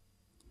this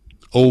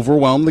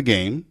overwhelm the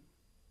game,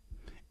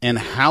 and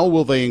how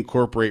will they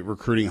incorporate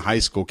recruiting high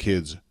school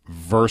kids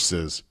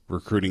versus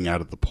recruiting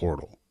out of the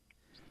portal?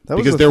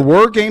 Because there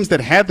were games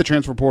that had the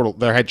transfer portal,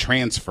 there had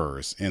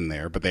transfers in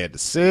there, but they had to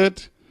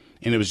sit,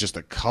 and it was just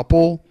a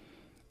couple.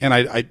 And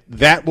I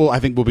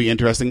think will be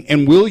interesting.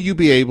 And will you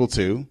be able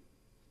to,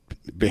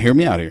 but hear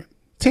me out here,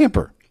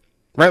 tamper,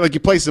 right? Like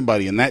you play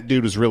somebody and that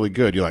dude is really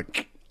good. You're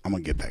like, I'm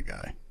going to get that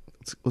guy.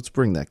 Let's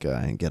bring that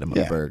guy and get him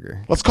a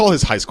burger. Let's call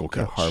his high school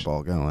coach. Get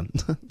Harbaugh going.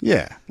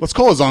 Yeah. Let's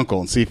call his uncle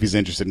and see if he's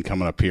interested in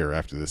coming up here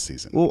after this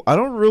season. Well, I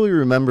don't really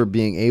remember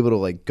being able to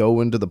like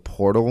go into the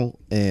portal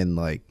and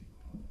like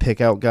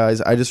pick out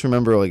guys. I just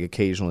remember like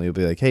occasionally it'll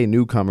be like, hey,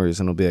 newcomers,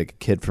 and it'll be like a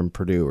kid from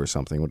Purdue or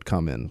something would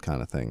come in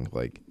kind of thing.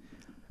 Like,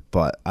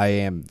 but I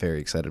am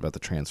very excited about the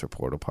transfer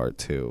portal part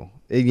too.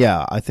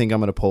 Yeah, I think I'm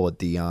going to pull a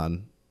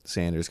Deion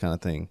Sanders kind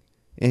of thing.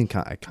 And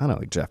I kind of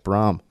like Jeff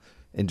Brom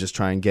and just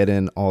try and get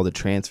in all the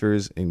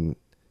transfers and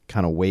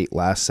kind of wait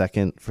last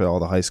second for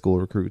all the high school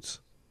recruits.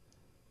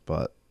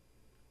 But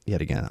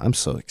yet again, I'm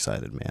so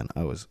excited, man.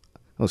 I was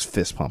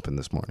fist pumping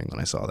this morning when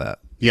I saw that.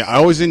 Yeah, I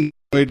always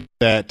enjoyed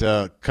that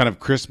kind of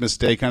Christmas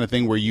Day kind of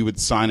thing where you would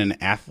sign an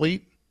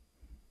athlete,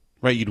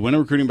 right? You'd win a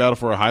recruiting battle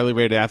for a highly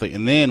rated athlete,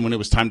 and then when it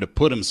was time to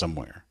put him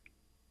somewhere,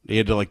 they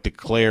had to like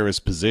declare his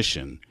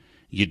position.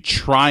 You'd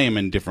try him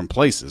in different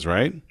places,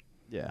 right?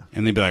 Yeah.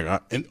 And they'd be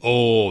like,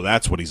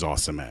 that's what he's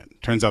awesome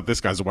at. Turns out this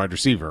guy's a wide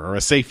receiver or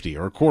a safety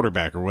or a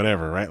quarterback or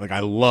whatever, right? Like I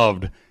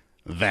loved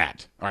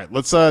that. All right,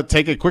 let's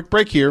take a quick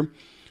break here.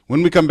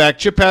 When we come back,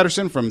 Chip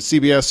Patterson from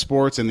CBS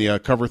Sports and the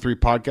Cover 3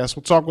 podcast,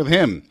 we'll talk with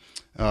him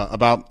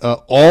about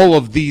all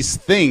of these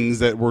things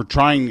that we're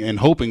trying and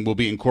hoping will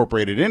be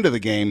incorporated into the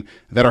game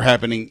that are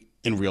happening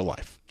in real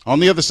life. On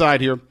the other side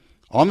here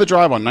on The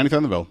Drive on 93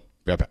 on the Ville.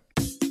 Be right back.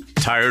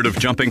 Tired of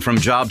jumping from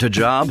job to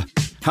job?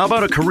 How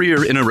about a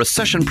career in a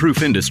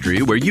recession-proof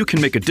industry where you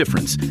can make a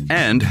difference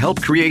and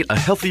help create a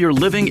healthier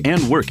living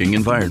and working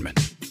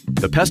environment?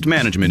 The pest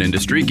management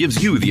industry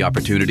gives you the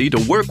opportunity to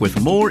work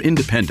with more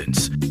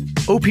independence.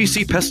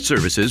 OPC Pest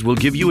Services will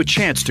give you a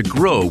chance to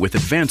grow with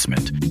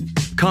advancement.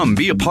 Come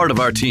be a part of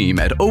our team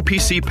at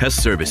OPC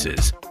Pest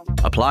Services.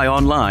 Apply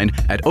online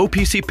at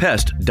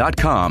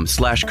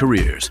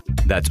opcpest.com/careers.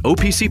 That's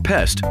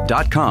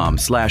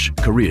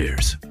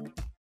opcpest.com/careers.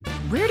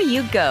 Where do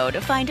you go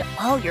to find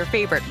all your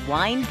favorite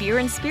wine, beer,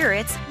 and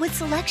spirits with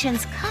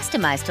selections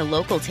customized to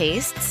local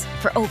tastes?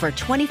 For over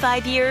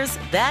 25 years,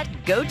 that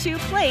go-to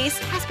place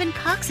has been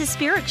Cox's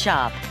Spirit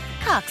Shop.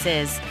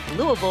 Cox's,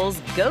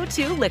 Louisville's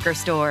go-to liquor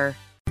store.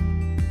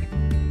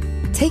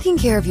 Taking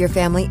care of your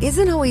family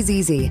isn't always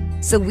easy,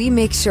 so we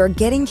make sure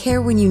getting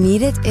care when you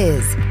need it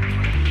is.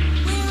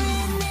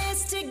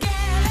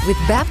 With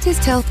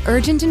Baptist Health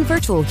Urgent and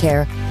Virtual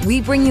Care,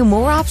 we bring you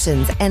more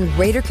options and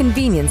greater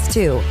convenience,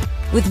 too.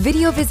 With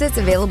video visits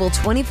available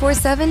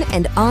 24/7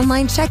 and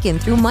online check-in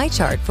through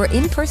MyChart for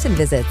in-person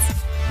visits.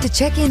 To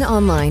check in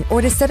online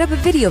or to set up a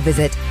video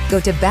visit, go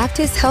to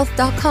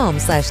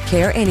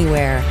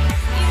baptisthealth.com/careanywhere.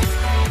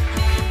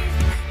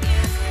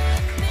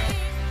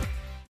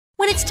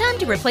 When it's time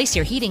to replace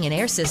your heating and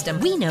air system,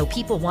 we know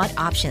people want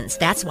options.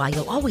 That's why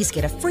you'll always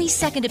get a free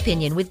second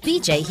opinion with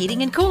BJ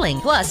Heating and Cooling.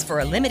 Plus,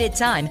 for a limited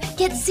time,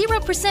 get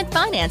 0%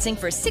 financing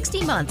for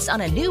 60 months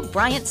on a new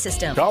Bryant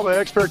system. Call the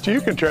experts you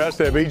can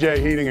trust at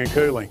BJ Heating and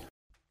Cooling.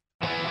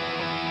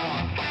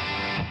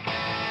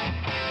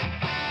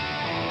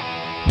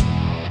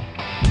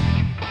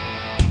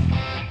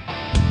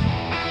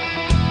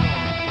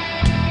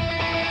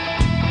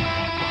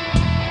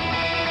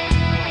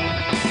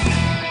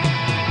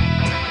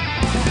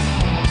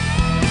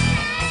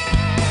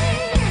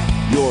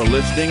 You're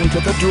listening to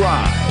The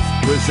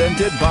Drive,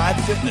 presented by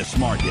Fitness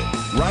Market,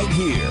 right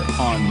here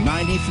on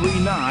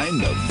 93.9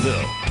 The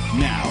Ville.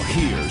 Now,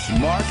 here's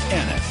Mark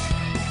Ennis.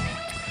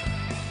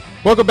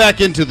 Welcome back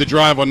into The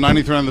Drive on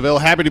 93 on the Ville.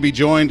 Happy to be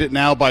joined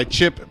now by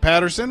Chip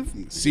Patterson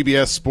from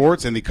CBS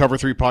Sports and the Cover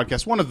 3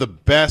 podcast. One of the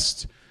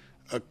best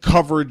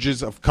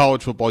coverages of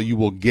college football you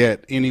will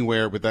get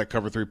anywhere with that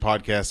Cover 3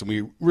 podcast, and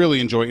we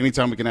really enjoy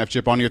anytime we can have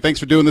Chip on here. Thanks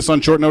for doing this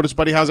on short notice,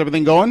 buddy. How's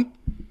everything going?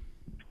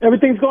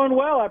 Everything's going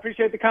well. I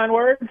appreciate the kind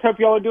words. Hope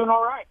you all are doing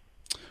all right.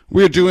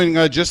 We're doing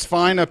just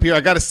fine up here.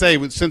 I got to say,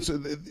 since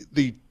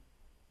the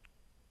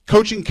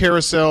coaching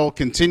carousel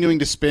continuing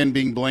to spin,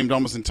 being blamed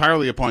almost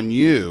entirely upon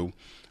you,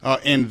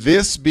 and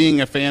this being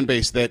a fan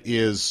base that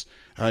is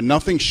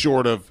nothing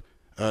short of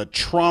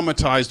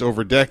traumatized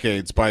over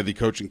decades by the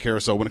coaching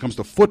carousel when it comes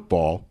to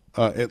football,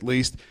 at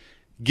least,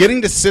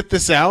 getting to sit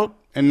this out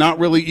and not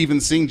really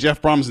even seeing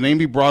Jeff Brom's name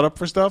be brought up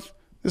for stuff,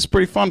 this is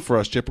pretty fun for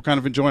us, Chip. We're kind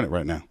of enjoying it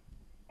right now.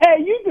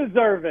 Hey, you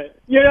deserve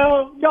it. You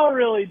know, y'all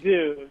really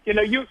do. You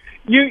know, you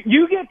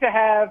get to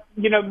have,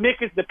 you know,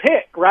 Mick is the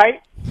pick,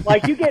 right?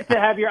 Like, you get to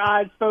have your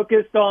eyes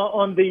focused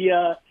on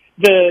the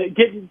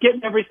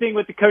getting everything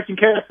with the coaching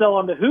carousel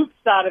on the hoop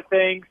side of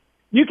things.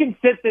 You can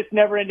sit this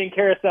never-ending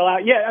carousel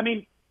out. Yeah, I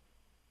mean,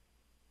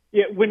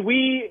 when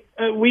we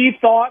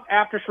thought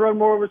after Sherrone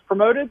Moore was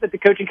promoted that the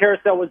coaching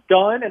carousel was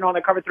done, and on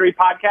the Cover 3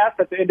 podcast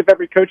at the end of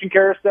every coaching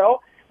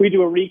carousel, we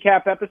do a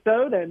recap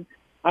episode, and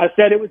I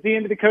said it was the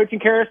end of the coaching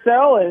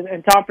carousel,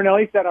 and Tom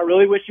Fornelli said, I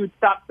really wish you would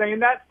stop saying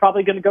that. It's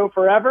probably going to go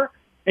forever.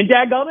 And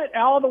dadgummit,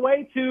 all the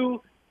way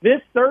to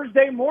this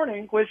Thursday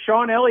morning with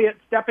Sean Elliott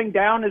stepping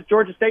down as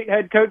Georgia State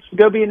head coach to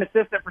go be an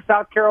assistant for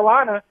South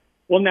Carolina.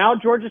 Well, now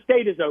Georgia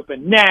State is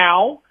open.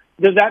 Now,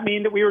 does that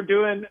mean that we're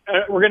going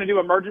to do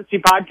emergency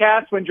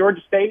podcasts when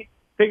Georgia State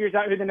figures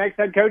out who the next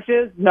head coach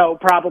is? No,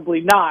 probably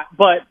not.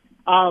 But,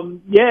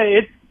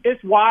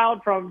 it's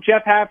wild from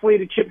Jeff Hafley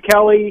to Chip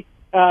Kelly,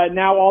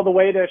 now all the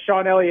way to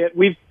Sean Elliott.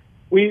 We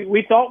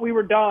thought we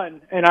were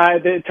done, and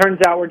it turns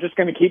out we're just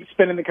going to keep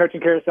spinning the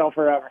coaching carousel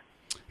forever.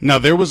 Now,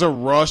 there was a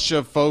rush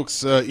of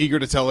folks eager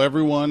to tell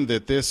everyone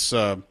that this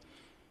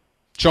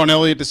Sean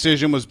Elliott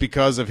decision was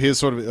because of his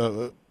sort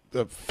of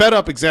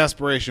fed-up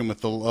exasperation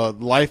with the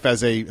life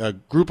as a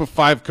group of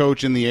five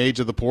coach in the age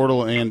of the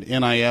portal and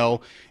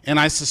NIL. And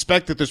I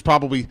suspect that there's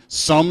probably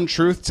some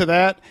truth to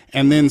that,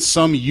 and then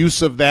some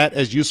use of that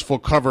as useful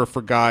cover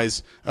for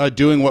guys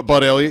doing what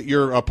Bud Elliott,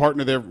 your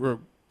partner there,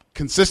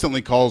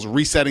 consistently calls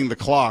resetting the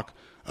clock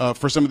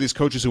for some of these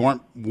coaches who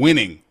aren't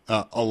winning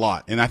a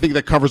lot. And I think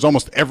that covers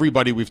almost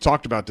everybody we've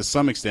talked about to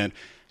some extent.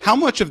 How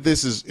much of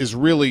this is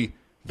really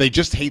they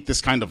just hate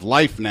this kind of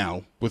life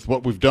now with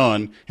what we've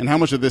done, and how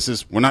much of this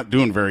is we're not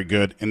doing very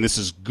good, and this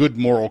is good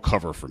moral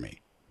cover for me?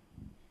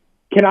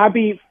 Can I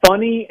be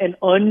funny and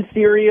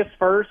unserious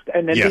first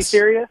and then be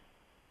serious?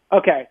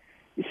 Okay.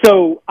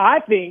 So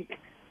I think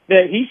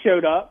that he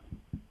showed up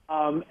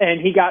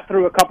and he got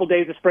through a couple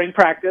days of spring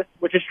practice,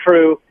 which is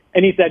true,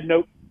 and he said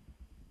nope.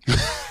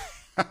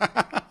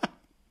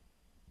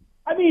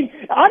 I mean,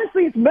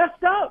 honestly, it's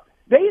messed up.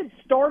 They had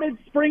started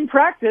spring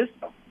practice.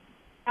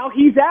 Now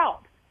he's out.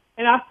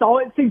 And I saw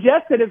it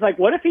suggested, it's like,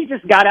 what if he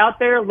just got out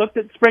there, looked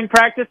at spring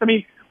practice? I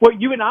mean, what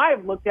you and I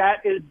have looked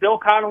at is Bill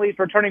Connolly's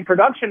returning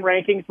production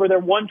rankings where they're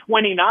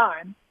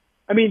 129.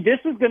 I mean, this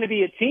is going to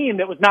be a team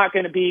that was not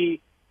going to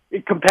be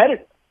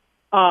competitive.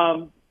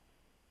 I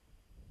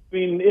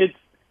mean,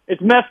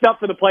 it's messed up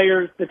for the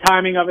players, the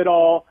timing of it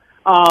all.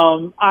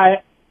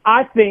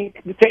 I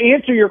think, to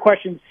answer your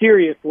question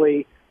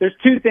seriously, there's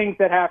two things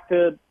that have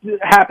to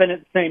happen at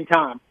the same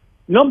time.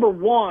 Number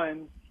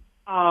one,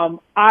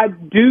 I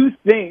do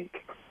think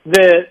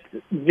that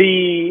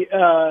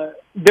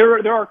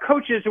there are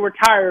coaches who are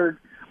tired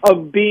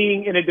of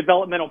being in a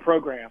developmental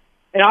program.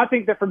 And I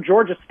think that for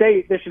Georgia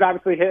State, this should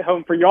obviously hit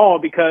home for y'all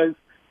because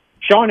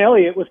Sean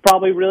Elliott was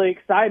probably really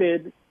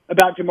excited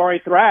about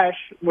Jamari Thrash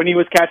when he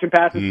was catching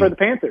passes for the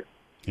Panthers.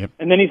 Yep.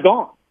 And then he's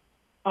gone.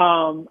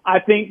 I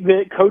think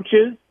that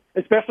coaches,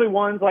 especially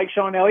ones like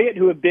Sean Elliott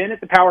who have been at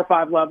the Power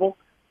 5 level,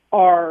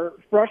 are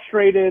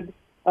frustrated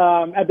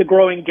at the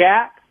growing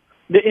gap,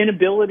 the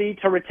inability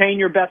to retain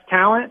your best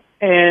talent.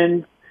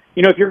 And,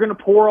 you know, if you're going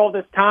to pour all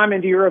this time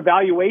into your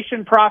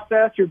evaluation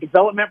process, your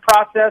development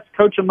process,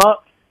 coach them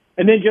up,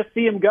 and then just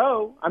see them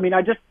go, I mean,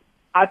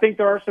 I think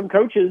there are some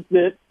coaches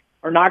that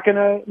are not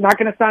gonna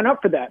sign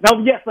up for that.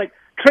 Now, yes, like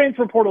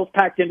transfer portal is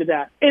packed into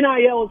that,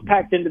 NIL is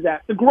packed into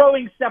that, the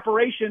growing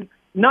separation,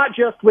 not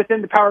just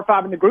within the Power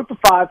 5 and the Group of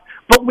 5,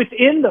 but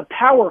within the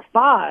Power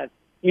 5.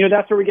 You know,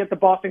 that's where we get the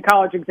Boston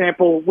College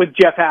example with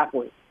Jeff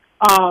Hapley.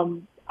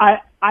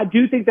 I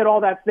do think that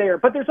all that's there,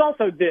 but there's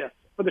also this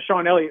for the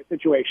Sean Elliott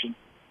situation,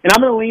 and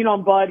I'm going to lean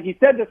on Bud. He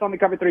said this on the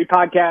Cover 3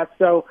 podcast,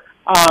 so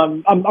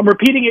I'm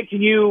repeating it to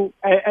you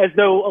as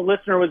though a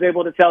listener was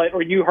able to tell it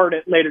or you heard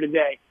it later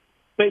today.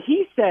 But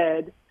he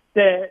said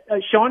that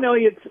Sean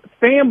Elliott's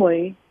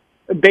family,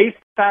 based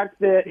on the fact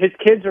that his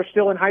kids are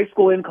still in high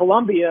school in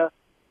Columbia,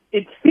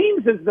 it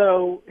seems as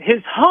though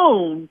his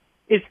home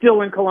is still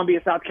in Columbia,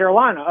 South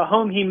Carolina, a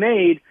home he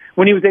made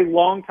when he was a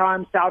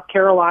longtime South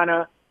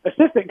Carolina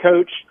assistant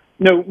coach,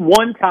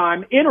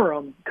 one-time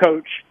interim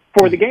coach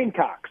for the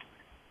Gamecocks.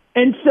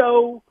 And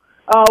so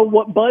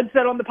what Bud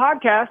said on the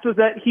podcast was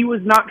that he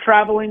was not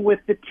traveling with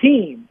the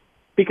team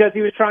because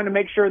he was trying to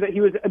make sure that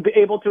he was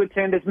able to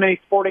attend as many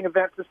sporting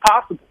events as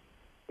possible.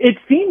 It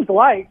seems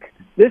like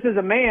this is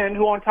a man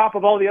who, on top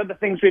of all the other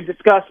things we've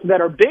discussed that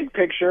are big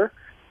picture,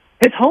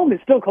 his home is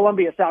still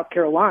Columbia, South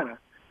Carolina.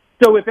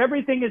 So if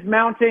everything is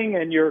mounting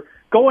and you're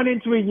going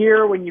into a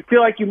year when you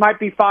feel like you might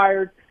be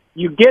fired,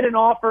 you get an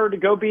offer to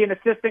go be an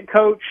assistant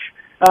coach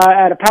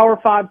at a Power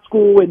 5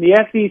 school in the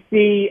SEC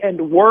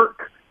and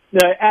work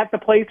at the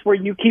place where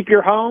you keep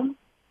your home,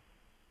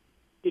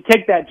 you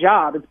take that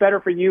job. It's better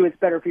for you. It's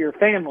better for your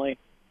family.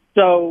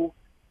 So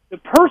the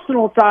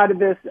personal side of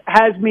this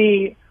has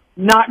me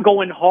not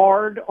going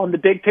hard on the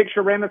big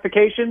picture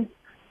ramifications,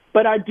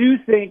 but I do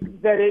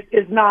think that it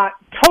is not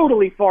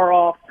totally far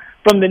off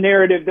from the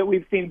narrative that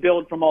we've seen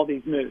build from all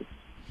these moves.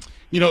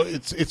 You know,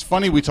 it's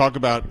funny we talk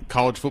about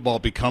college football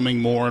becoming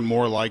more and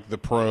more like the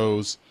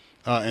pros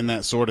and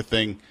that sort of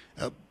thing.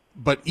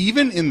 But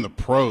even in the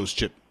pros,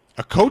 Chip,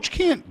 a coach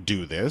can't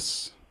do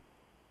this.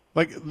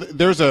 Like,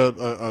 there's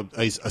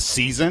a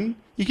season.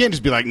 You can't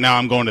just be like, no,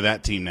 I'm going to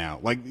that team now.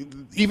 Like,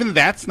 even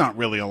that's not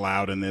really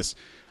allowed in this.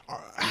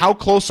 How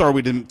close are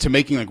we to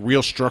making, like,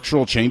 real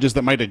structural changes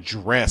that might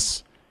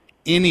address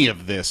any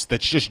of this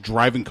that's just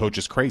driving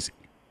coaches crazy?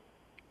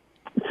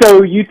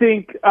 So you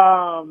think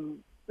are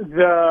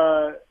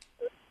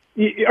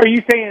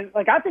you saying,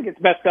 like, I think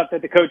it's messed up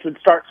that the coach would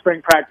start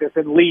spring practice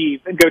and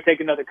leave and go take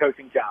another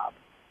coaching job.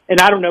 And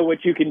I don't know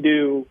what you can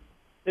do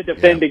to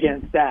defend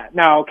against that.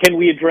 Now, can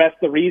we address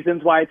the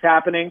reasons why it's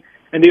happening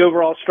and the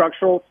overall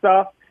structural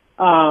stuff?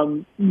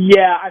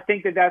 Yeah, I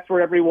think that that's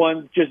where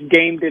everyone's just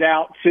gamed it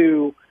out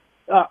to,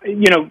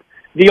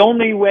 the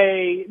only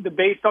way,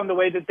 based on the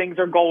way that things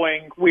are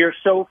going, we are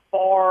so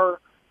far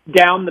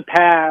down the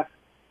path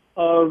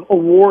of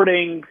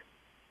awarding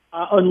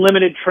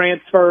unlimited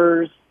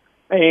transfers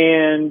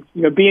and,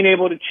 being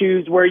able to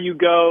choose where you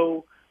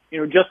go,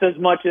 just as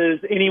much as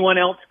anyone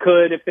else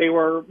could if they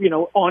were,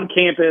 on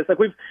campus. Like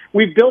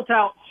we've built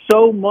out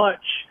so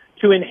much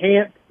to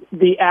enhance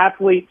the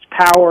athlete's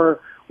power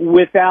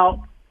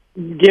without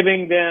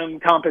giving them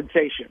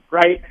compensation,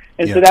 right?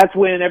 And so that's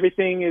when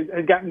everything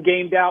has gotten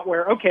gamed out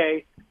where,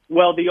 okay,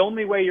 well, the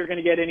only way you're going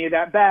to get any of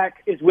that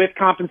back is with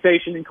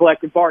compensation and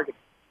collective bargaining.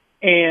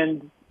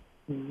 And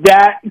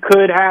that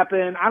could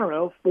happen,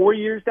 4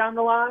 years down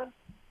the line,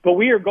 but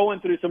we are going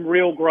through some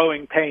real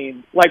growing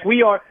pains. Like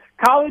we are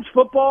college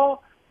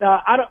football.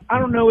 I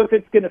don't know if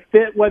it's going to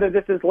fit, whether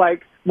this is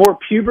like more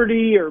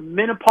puberty or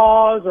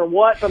menopause or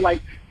what, but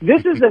like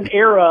this is an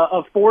era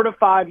of 4 to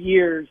 5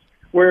 years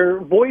where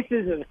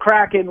voices is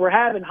cracking. We're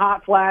having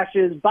hot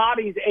flashes,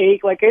 bodies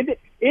ache. Like it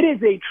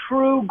is a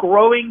true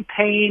growing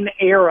pain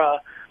era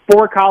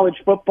for college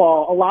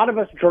football. A lot of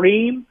us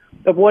dream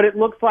of what it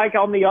looks like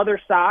on the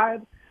other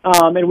side.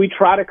 And we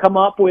try to come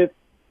up with,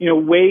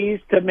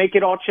 ways to make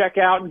it all check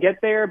out and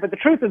get there. But the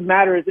truth of the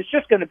matter is it's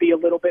just going to be a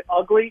little bit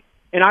ugly.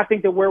 And I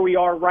think that where we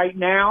are right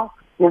now,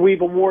 where we've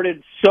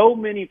awarded so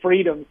many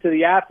freedoms to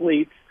the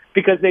athletes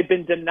because they've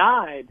been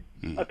denied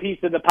a piece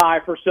of the pie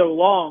for so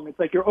long, it's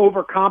like you're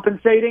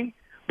overcompensating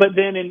But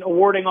then in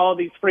awarding all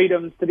these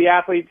freedoms to the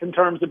athletes in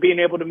terms of being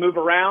able to move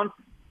around,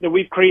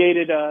 we've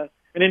created an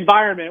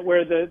environment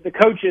where the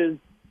coaches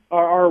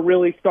are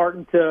really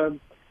starting to,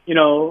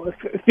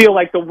 feel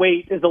like the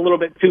weight is a little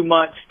bit too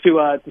much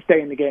to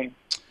stay in the game.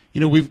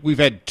 We've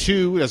had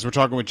two, as we're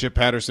talking with Chip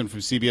Patterson from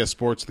CBS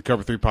Sports, the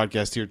Cover 3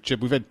 podcast here.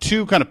 Chip, we've had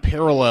two kind of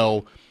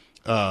parallel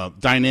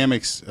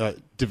dynamics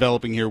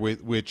developing here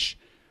with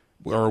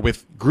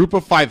Group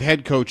of 5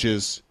 head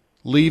coaches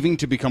leaving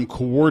to become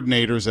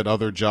coordinators at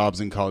other jobs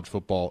in college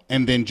football,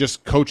 and then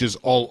just coaches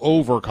all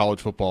over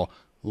college football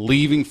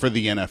leaving for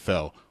the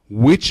NFL.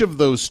 Which of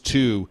those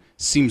two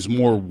seems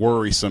more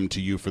worrisome to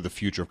you for the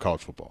future of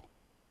college football?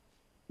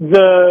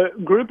 The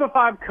Group of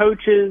 5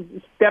 coaches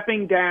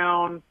stepping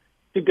down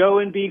to go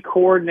and be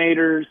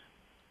coordinators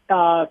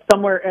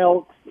somewhere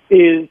else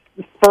is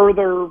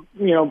further,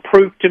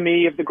 proof to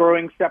me of the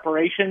growing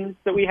separations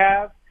that we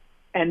have,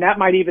 and that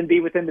might even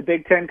be within the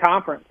Big Ten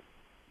Conference.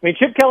 I mean,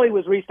 Chip Kelly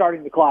was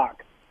restarting the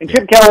clock, and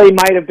Chip Kelly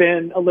might have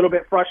been a little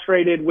bit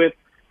frustrated with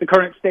the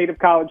current state of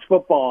college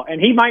football,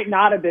 and he might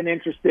not have been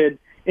interested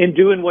in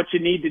doing what you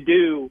need to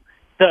do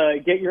to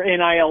get your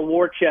NIL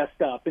war chest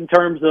up in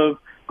terms of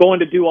going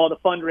to do all the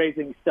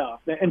fundraising stuff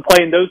and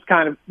playing those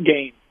kind of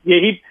games. Yeah,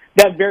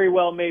 that very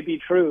well may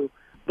be true,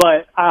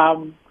 but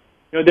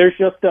there's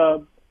just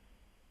that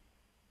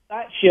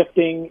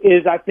shifting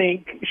is, I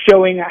think,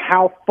 showing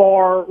how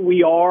far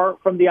we are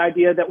from the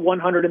idea that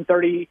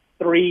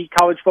 133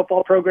 college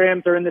football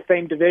programs are in the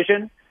same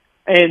division.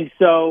 And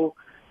so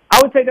I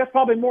would say that's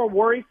probably more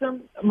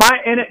worrisome.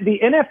 The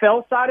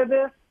NFL side of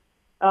this,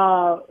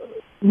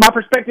 my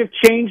perspective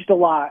changed a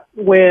lot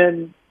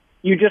when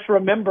you just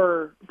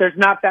remember there's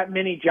not that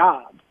many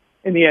jobs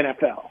in the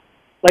NFL.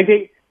 Like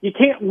you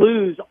can't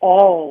lose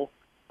all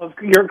of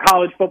your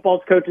college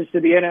football coaches to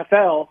the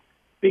NFL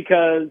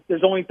because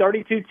there's only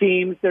 32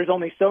 teams. There's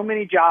only so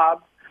many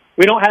jobs.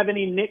 We don't have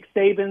any Nick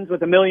Sabans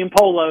with a million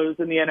polos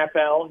in the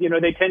NFL.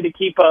 They tend to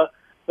keep a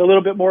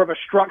little bit more of a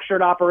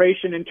structured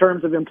operation in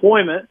terms of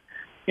employment.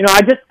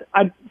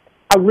 I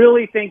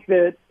really think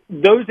that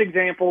those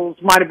examples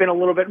might have been a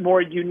little bit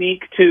more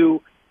unique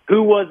to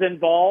who was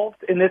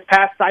involved in this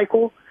past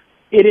cycle.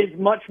 It is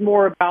much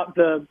more about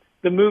the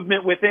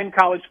movement within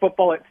college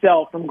football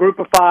itself, from Group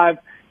of 5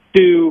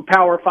 to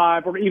Power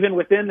 5, or even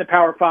within the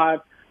Power 5,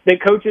 that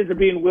coaches are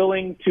being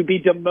willing to be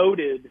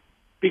demoted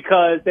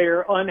because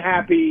they're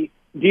unhappy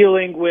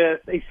dealing with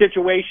a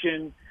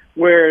situation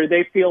where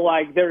they feel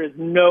like there is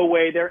no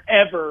way they're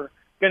ever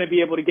going to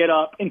be able to get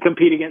up and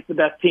compete against the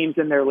best teams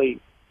in their league.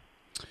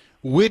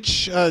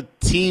 Which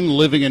team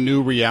living a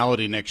new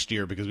reality next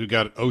year, because we've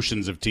got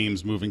oceans of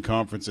teams moving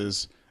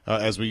conferences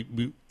as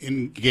we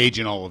engage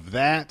in all of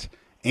that,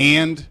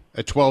 and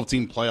a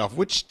 12-team playoff,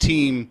 which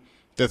team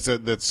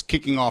that's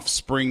kicking off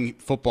spring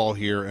football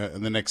here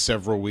in the next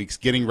several weeks,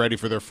 getting ready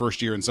for their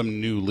first year in some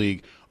new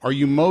league, are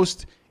you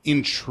most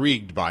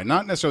intrigued by?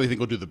 Not necessarily think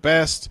will do the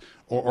best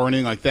or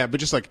anything like that, but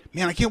just like,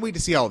 man, I can't wait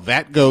to see how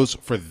that goes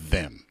for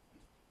them.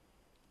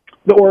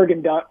 The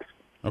Oregon Ducks.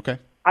 Okay.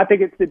 I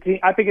think it's the team.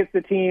 I think it's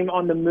the team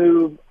on the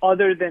move,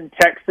 other than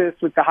Texas,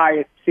 with the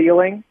highest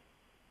ceiling,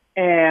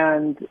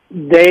 and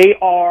they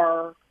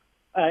are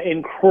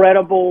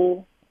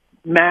incredible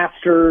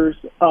masters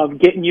of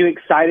getting you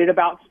excited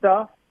about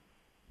stuff.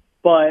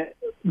 But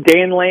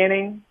Dan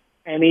Lanning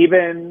and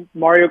even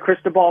Mario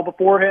Cristobal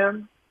before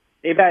him,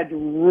 they've had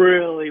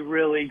really,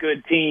 really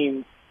good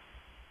teams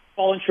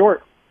falling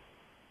short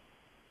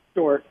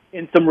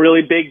in some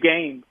really big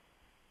games.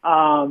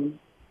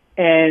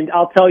 And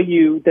I'll tell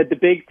you that the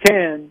Big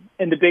Ten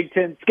and the Big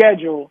Ten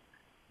schedule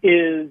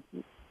is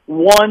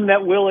one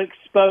that will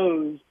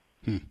expose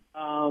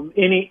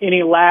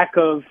any lack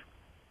of,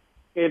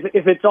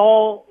 if it's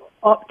all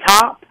up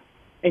top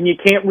and you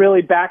can't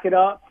really back it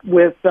up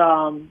with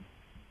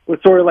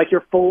sort of like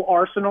your full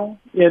arsenal,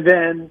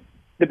 then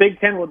the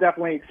Big Ten will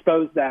definitely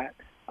expose that.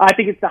 I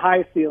think it's the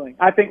highest ceiling.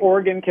 I think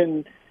Oregon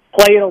can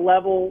play at a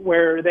level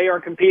where they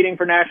are competing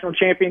for national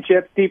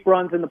championships, deep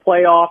runs in the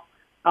playoff.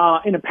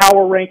 In a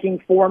power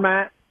ranking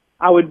format,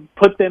 I would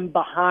put them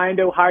behind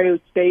Ohio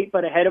State,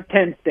 but ahead of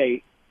Penn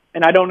State.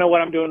 And I don't know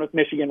what I'm doing with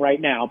Michigan right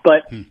now,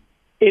 but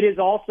it is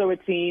also a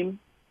team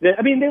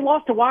that, they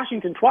lost to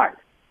Washington twice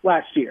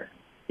last year.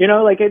 In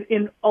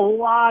a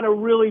lot of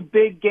really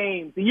big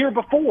games. The year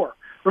before,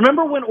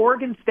 remember when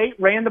Oregon State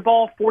ran the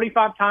ball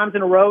 45 times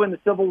in a row in the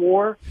Civil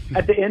War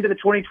at the end of the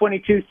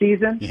 2022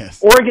 season?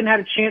 Yes. Oregon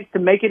had a chance to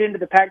make it into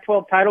the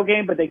Pac-12 title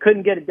game, but they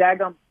couldn't get a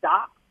daggum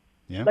stop.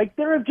 Yeah.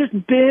 There have just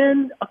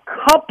been a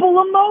couple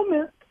of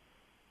moments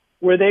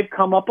where they've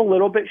come up a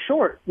little bit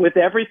short with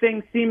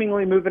everything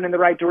seemingly moving in the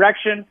right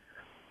direction.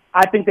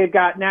 I think they've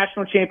got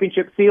national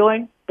championship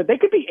ceiling, but they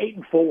could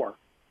be 8-4.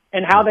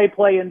 And how they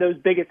play in those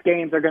biggest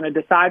games are going to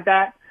decide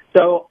that.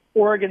 So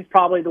Oregon's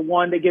probably the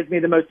one that gives me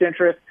the most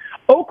interest.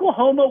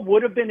 Oklahoma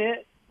would have been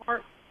it,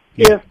 Mark,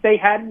 if they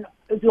hadn't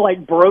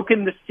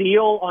broken the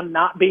seal on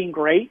not being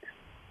great.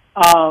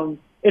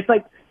 It's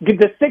like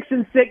the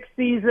 6-6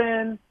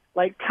 season.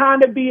 like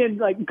kind of being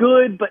like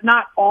good but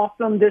not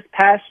awesome this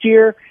past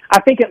year, I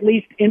think at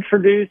least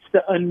introduced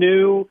a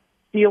new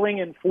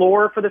ceiling and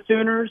floor for the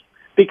Sooners,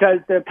 because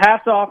the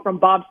pass off from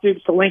Bob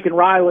Stoops to Lincoln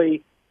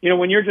Riley,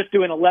 when you're just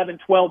doing 11,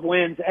 12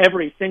 wins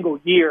every single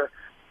year,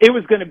 it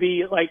was going to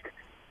be like,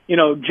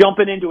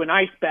 jumping into an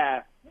ice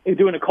bath,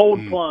 doing a cold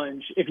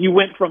plunge if you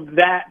went from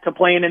that to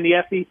playing in the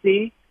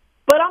SEC.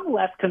 But I'm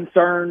less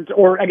concerned,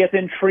 or I guess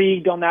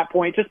intrigued on that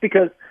point, just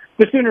because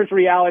the Sooners'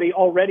 reality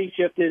already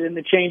shifted in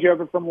the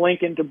changeover from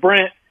Lincoln to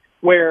Brent,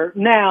 where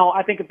now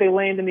I think if they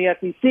land in the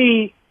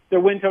SEC, their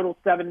win total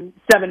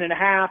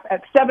 7.5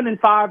 at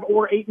 7-5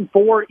 or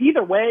 8-4.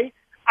 Either way,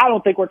 I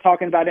don't think we're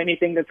talking about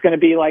anything that's going to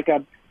be like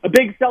a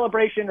big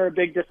celebration or a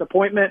big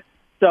disappointment.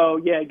 So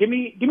yeah, give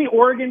me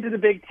Oregon to the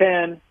Big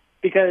Ten,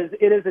 because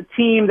it is a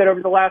team that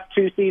over the last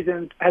 2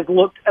 seasons has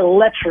looked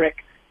electric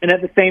and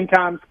at the same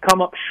time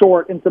come up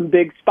short in some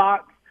big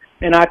spots.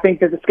 And I think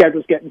that the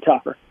schedule's getting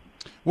tougher.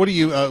 What do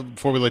you,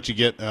 before we let you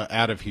get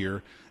out of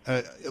here,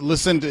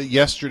 listened to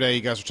yesterday,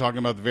 you guys were talking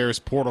about the various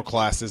portal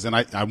classes, and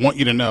I want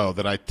you to know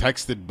that I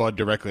texted Bud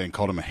directly and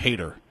called him a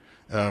hater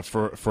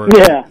for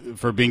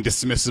being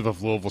dismissive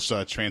of Louisville's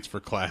transfer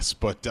class.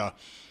 But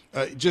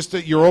just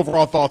your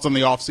overall thoughts on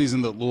the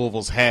offseason that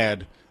Louisville's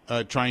had,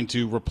 trying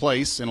to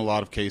replace, in a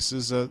lot of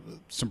cases,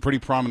 some pretty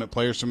prominent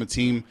players from a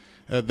team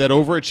that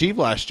overachieved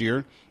last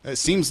year. It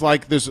seems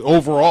like there's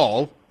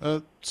overall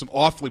some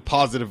awfully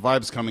positive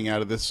vibes coming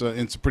out of this,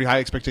 and some pretty high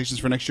expectations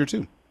for next year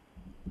too.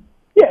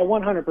 Yeah,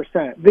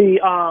 100%.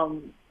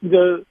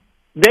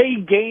 They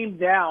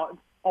gamed out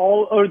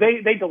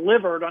they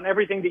delivered on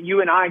everything that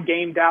you and I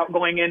gamed out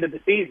going into the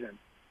season,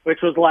 which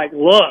was like,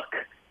 look,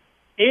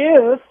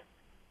 if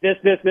this,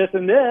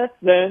 and this,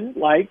 then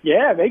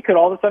they could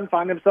all of a sudden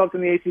find themselves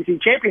in the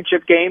ACC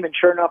championship game, and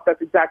sure enough,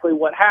 that's exactly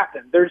what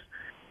happened.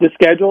 The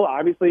schedule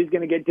obviously is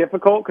going to get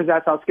difficult because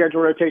that's how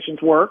schedule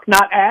rotations work.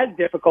 Not as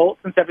difficult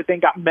since everything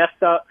got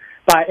messed up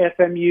by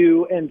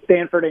SMU and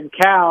Stanford and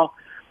Cal.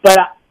 But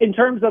in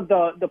terms of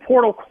the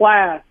portal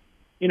class,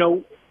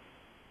 you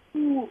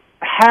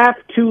have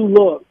to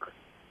look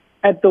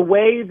at the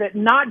way that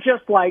not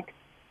just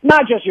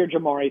your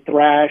Jamari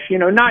Thrash,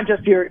 not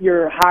just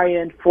your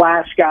high-end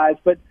flash guys,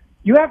 but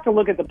you have to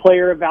look at the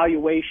player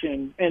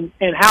evaluation and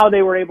how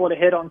they were able to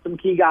hit on some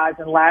key guys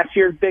in last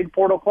year's big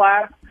portal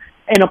class,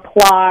 and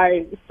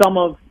apply some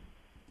of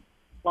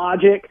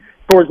logic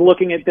towards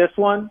looking at this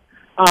one,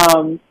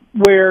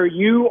 where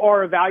you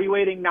are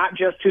evaluating not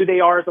just who they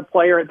are as a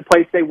player at the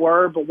place they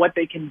were, but what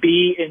they can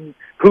be and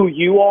who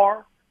you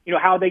are,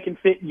 how they can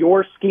fit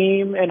your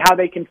scheme and how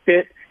they can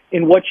fit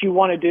in what you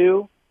want to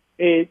do.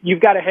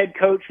 You've got a head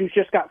coach who's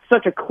just got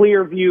such a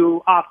clear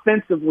view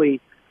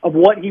offensively of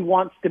what he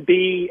wants to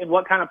be and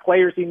what kind of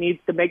players he needs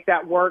to make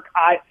that work.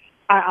 I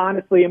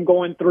honestly am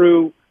going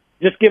through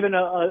just giving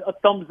a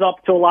thumbs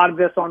up to a lot of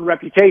this on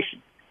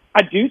reputation.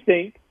 I do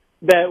think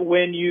that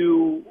when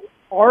you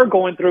are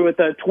going through with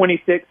a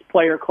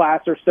 26-player class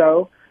or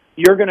so,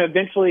 you're going to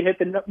eventually hit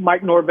the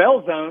Mike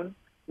Norvell zone,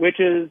 which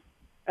is,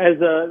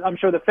 I'm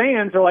sure the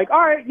fans are like, all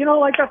right,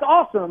 that's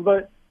awesome,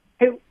 but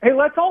hey,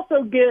 let's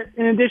also get,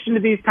 in addition to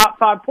these top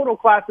 5 portal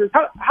classes,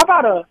 how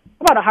about a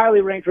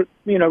highly ranked,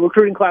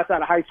 recruiting class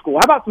out of high school?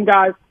 How about some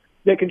guys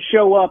that can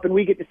show up and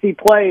we get to see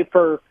play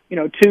for,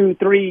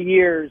 2-3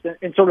 years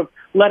and sort of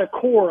let a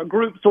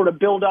group sort of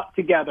build up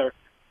together.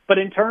 But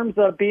in terms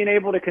of being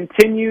able to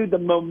continue the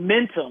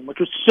momentum, which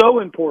was so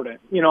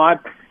important, I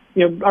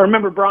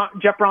remember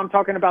Jeff Brown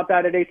talking about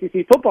that at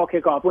ACC football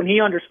kickoff when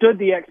he understood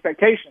the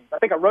expectations. I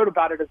think I wrote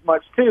about it as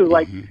much too.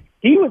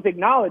 He was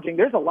acknowledging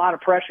there's a lot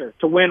of pressure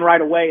to win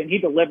right away, and he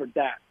delivered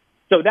that.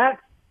 So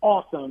that's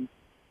awesome.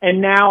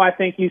 And now I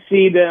think you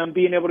see them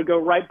being able to go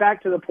right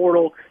back to the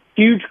portal,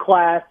 huge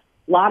class,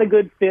 a lot of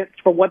good fits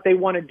for what they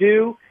want to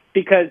do,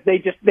 because they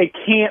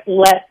can't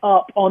let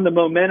up on the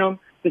momentum.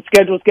 The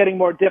schedule's getting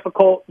more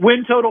difficult.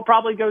 Win total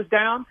probably goes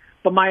down,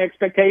 but my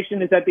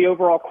expectation is that the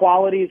overall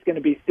quality is going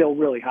to be still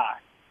really high.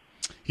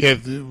 Yeah,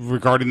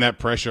 regarding that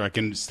pressure, I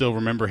can still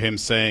remember him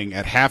saying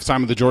at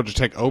halftime of the Georgia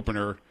Tech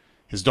opener,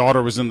 his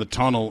daughter was in the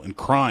tunnel and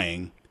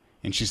crying,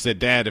 and she said,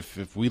 "Dad,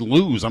 if we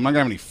lose, I'm not going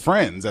to have any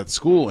friends at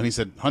school." And he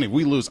said, "Honey, if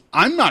we lose,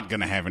 I'm not going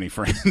to have any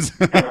friends."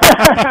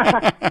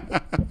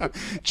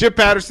 Chip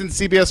Patterson,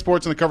 CBS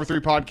Sports and the Cover 3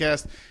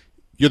 podcast.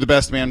 You're the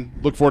best, man.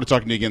 Look forward to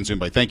talking to you again soon,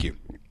 buddy. Thank you.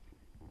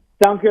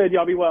 Sounds good.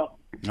 Y'all be well.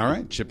 All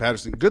right, Chip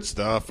Patterson. Good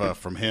stuff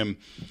from him.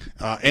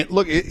 And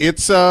look,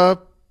 it's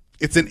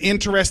an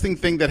interesting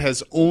thing that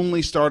has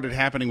only started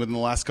happening within the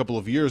last couple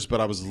of years, but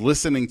I was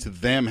listening to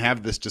them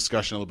have this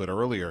discussion a little bit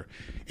earlier,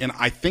 and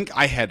I think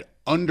I had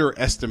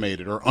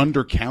underestimated or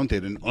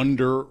undercounted and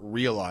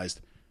under-realized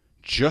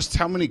just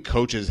how many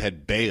coaches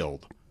had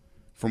bailed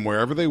from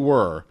wherever they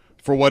were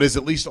for what is,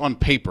 at least on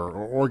paper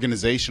or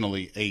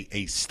organizationally,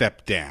 a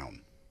step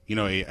down,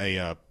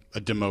 a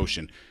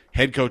demotion.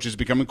 Head coaches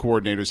becoming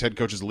coordinators, head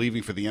coaches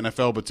leaving for the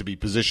NFL, but to be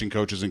position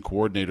coaches and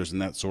coordinators and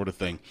that sort of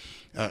thing.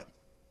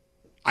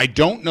 I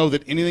don't know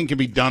that anything can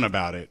be done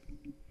about it.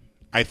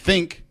 I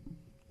think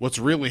what's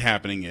really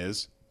happening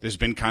is there's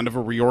been kind of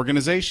a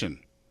reorganization.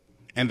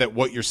 and that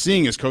what you're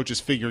seeing is coaches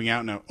figuring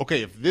out now,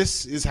 okay, if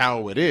this is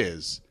how it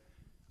is,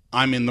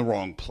 I'm in the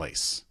wrong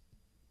place.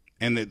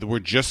 And that we're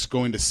just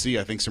going to see,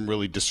 I think, some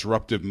really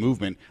disruptive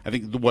movement. I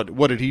think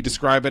what did he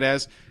describe it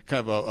as?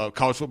 Kind of a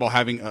college football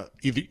having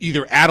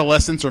either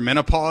adolescence or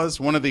menopause,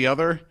 one or the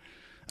other.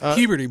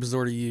 Puberty was the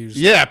word he used.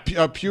 Yeah,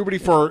 puberty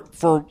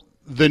for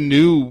the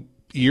new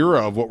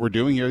era of what we're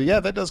doing here. Yeah,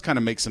 that does kind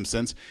of make some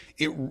sense.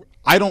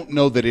 I don't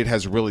know that it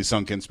has really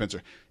sunk in,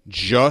 Spencer,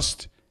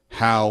 just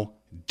how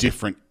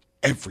different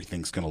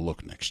everything's going to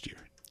look next year.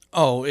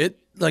 Oh,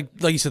 like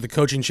you said, the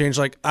coaching change.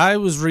 Like I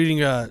was reading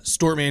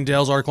Stuart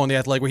Mandell's article on The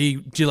Athletic where he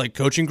did like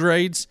coaching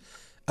grades,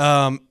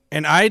 and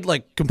I'd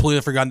like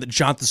completely forgotten that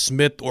Jonathan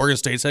Smith, Oregon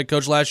State's head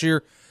coach last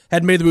year,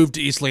 had made the move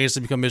to East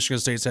Lansing to become Michigan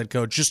State's head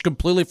coach. Just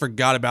completely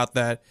forgot about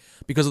that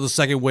because of the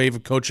second wave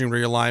of coaching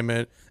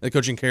realignment, the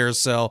coaching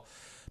carousel.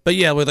 But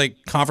yeah, with like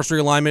conference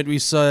realignment, we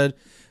said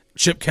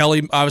Chip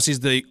Kelly obviously is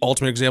the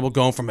ultimate example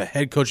going from a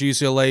head coach at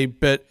UCLA.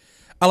 But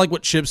I like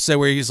what Chip said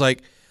where he's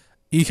like,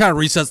 he kind of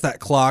resets that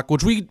clock,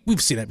 which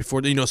we've seen that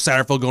before. You know,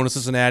 Satterfield going to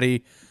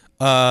Cincinnati,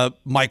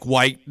 Mike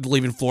White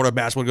leaving Florida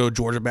basketball to go to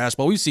Georgia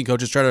basketball. We've seen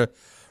coaches try to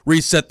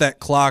reset that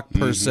clock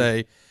per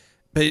se.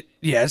 But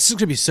yeah, it's going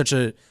to be such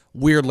a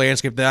weird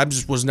landscape that I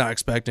just was not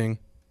expecting.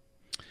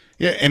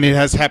 Yeah, and it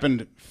has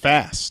happened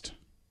fast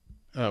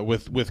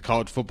with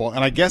college football.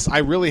 And I guess I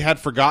really had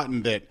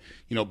forgotten that,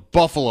 you know,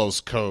 Buffalo's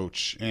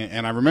coach,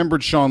 and I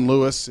remembered Sean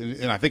Lewis,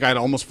 and I think I'd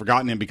almost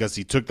forgotten him because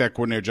he took that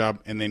coordinator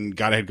job and then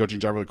got a head coaching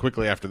job really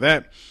quickly after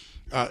that.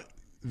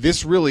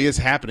 This really is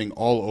happening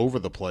all over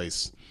the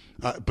place.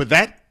 But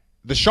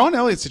the Sean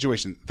Elliott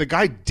situation, the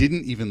guy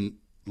didn't even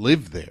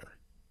live there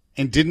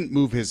and didn't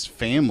move his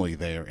family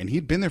there, and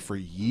he'd been there for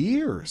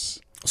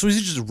years. So is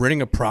he just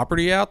renting a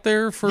property out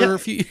there for a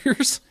few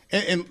years?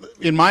 And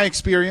in my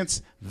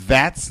experience,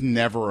 that's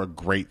never a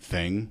great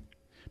thing.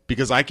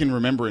 Because I can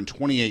remember in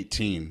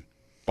 2018,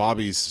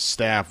 Bobby's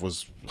staff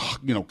was,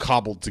 you know,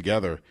 cobbled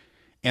together,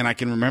 and I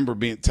can remember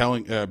being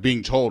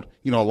told,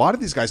 you know, a lot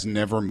of these guys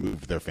never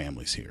moved their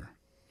families here.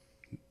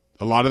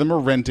 A lot of them are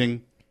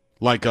renting,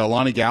 like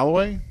Lonnie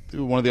Galloway,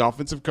 one of the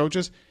offensive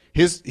coaches.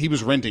 He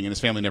was renting, and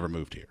his family never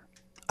moved here.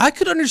 I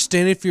could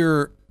understand if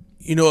you're,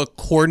 you know, a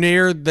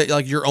coordinator that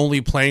like you're only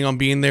planning on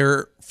being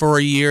there for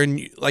a year,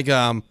 and like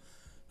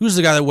who's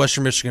the guy at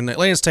Western Michigan?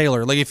 Lance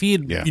Taylor. Like if he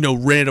had, you know,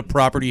 rented a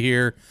property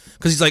here,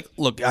 because he's like,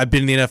 look, I've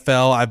been in the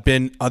NFL, I've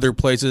been other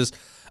places,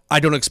 I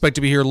don't expect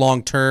to be here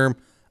long term.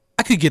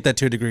 I could get that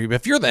to a degree, but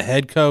if you're the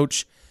head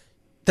coach,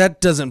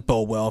 that doesn't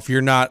bode well. If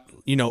you're not,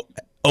 you know,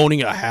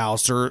 owning a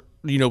house or,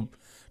 you know,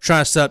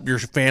 trying to set up your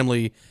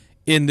family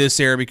in this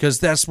area, because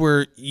that's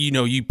where, you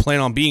know, you plan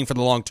on being for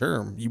the long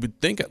term. You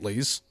would think, at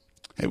least.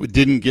 Hey, we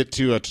didn't get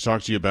to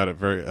talk to you about it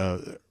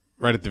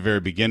right at the very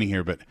beginning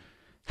here, but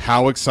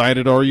how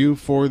excited are you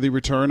for the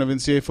return of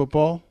NCAA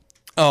football?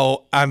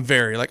 Oh, I'm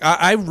very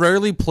I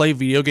rarely play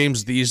video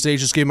games these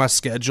days. Just given my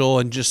schedule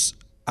and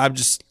I've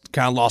just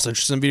kind of lost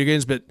interest in video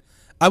games. But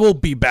I will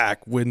be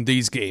back when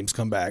these games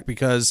come back,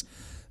 because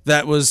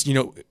that was, you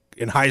know,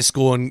 in high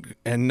school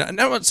and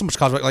not so much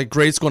college, but like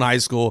grade school and high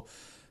school.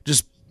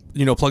 Just,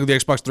 you know, plug in the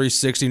Xbox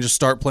 360 and just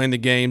start playing the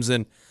games.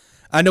 And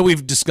I know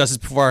we've discussed this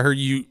before. I heard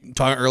you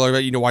talking earlier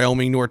about, you know,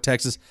 Wyoming, North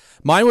Texas.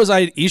 Mine was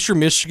I had Eastern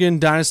Michigan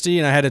Dynasty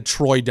and I had a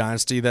Troy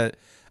Dynasty that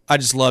I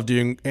just love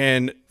doing.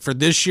 And for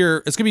this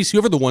year, it's going to be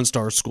whoever the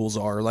one-star schools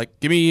are. Like,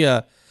 give me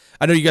I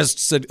know you guys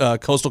said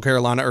Coastal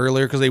Carolina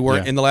earlier because they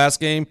weren't in the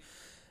last game.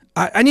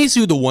 I need to see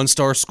who the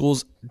one-star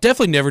schools.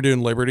 Definitely never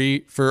doing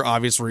Liberty for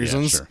obvious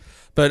reasons. Yeah, sure.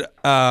 But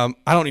I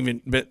don't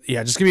even – but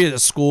yeah, just give me a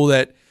school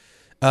that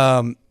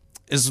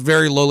is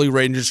very lowly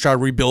rated and just try to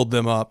rebuild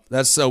them up.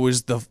 That's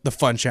always the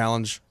fun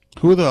challenge.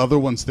 Who are the other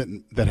ones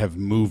that have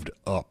moved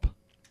up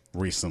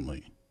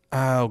recently?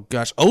 Oh,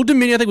 gosh. Old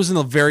Dominion, I think, was in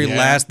the very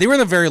last. They were in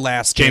the very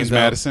last game. James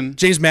Madison.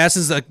 James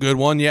Madison's a good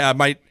one. Yeah, I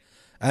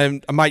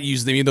might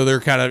use them, even though they're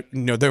kind of, you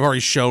know, they've already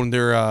shown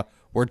their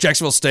or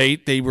Jacksonville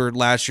State. They were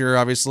last year,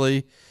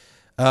 obviously.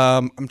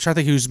 I'm trying to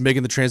think who's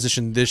making the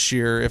transition this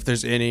year, if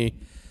there's any.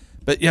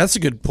 But, yeah, that's a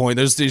good point.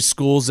 There's these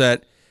schools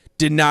that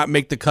did not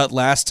make the cut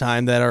last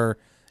time that are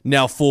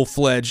now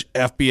full-fledged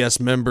FBS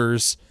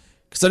members.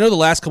 Because I know the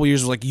last couple of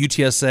years was like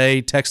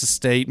UTSA, Texas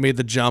State made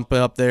the jump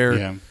up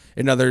there,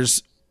 and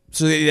others.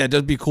 So, yeah, it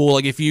does be cool.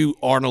 Like, if you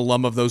are an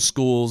alum of those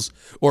schools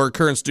or a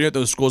current student at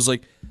those schools,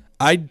 like,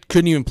 I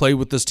couldn't even play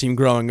with this team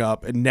growing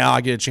up, and now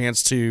I get a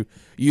chance to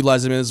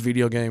utilize them in this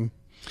video game.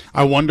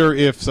 I wonder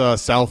if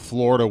South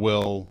Florida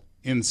will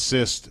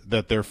insist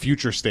that their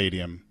future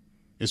stadium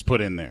is put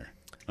in there.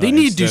 They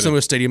need to do some of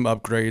the stadium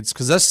upgrades,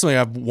 because that's something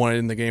I've wanted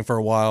in the game for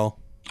a while.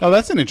 Oh,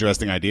 that's an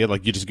interesting idea.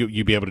 Like,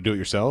 you'd be able to do it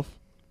yourself?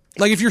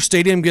 Like, if your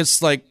stadium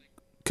gets, like,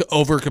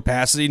 over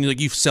capacity and,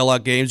 like, you sell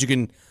out games, you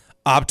can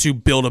opt to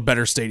build a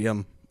better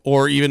stadium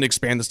or even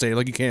expand the stadium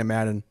like you can in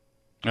Madden.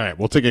 All right,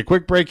 we'll take a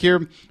quick break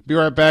here. Be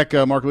right back.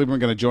 Mark Lieberman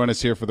going to join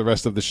us here for the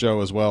rest of the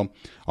show as well.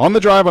 On the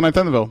Drive on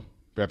 910 The Ville.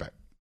 Be right back.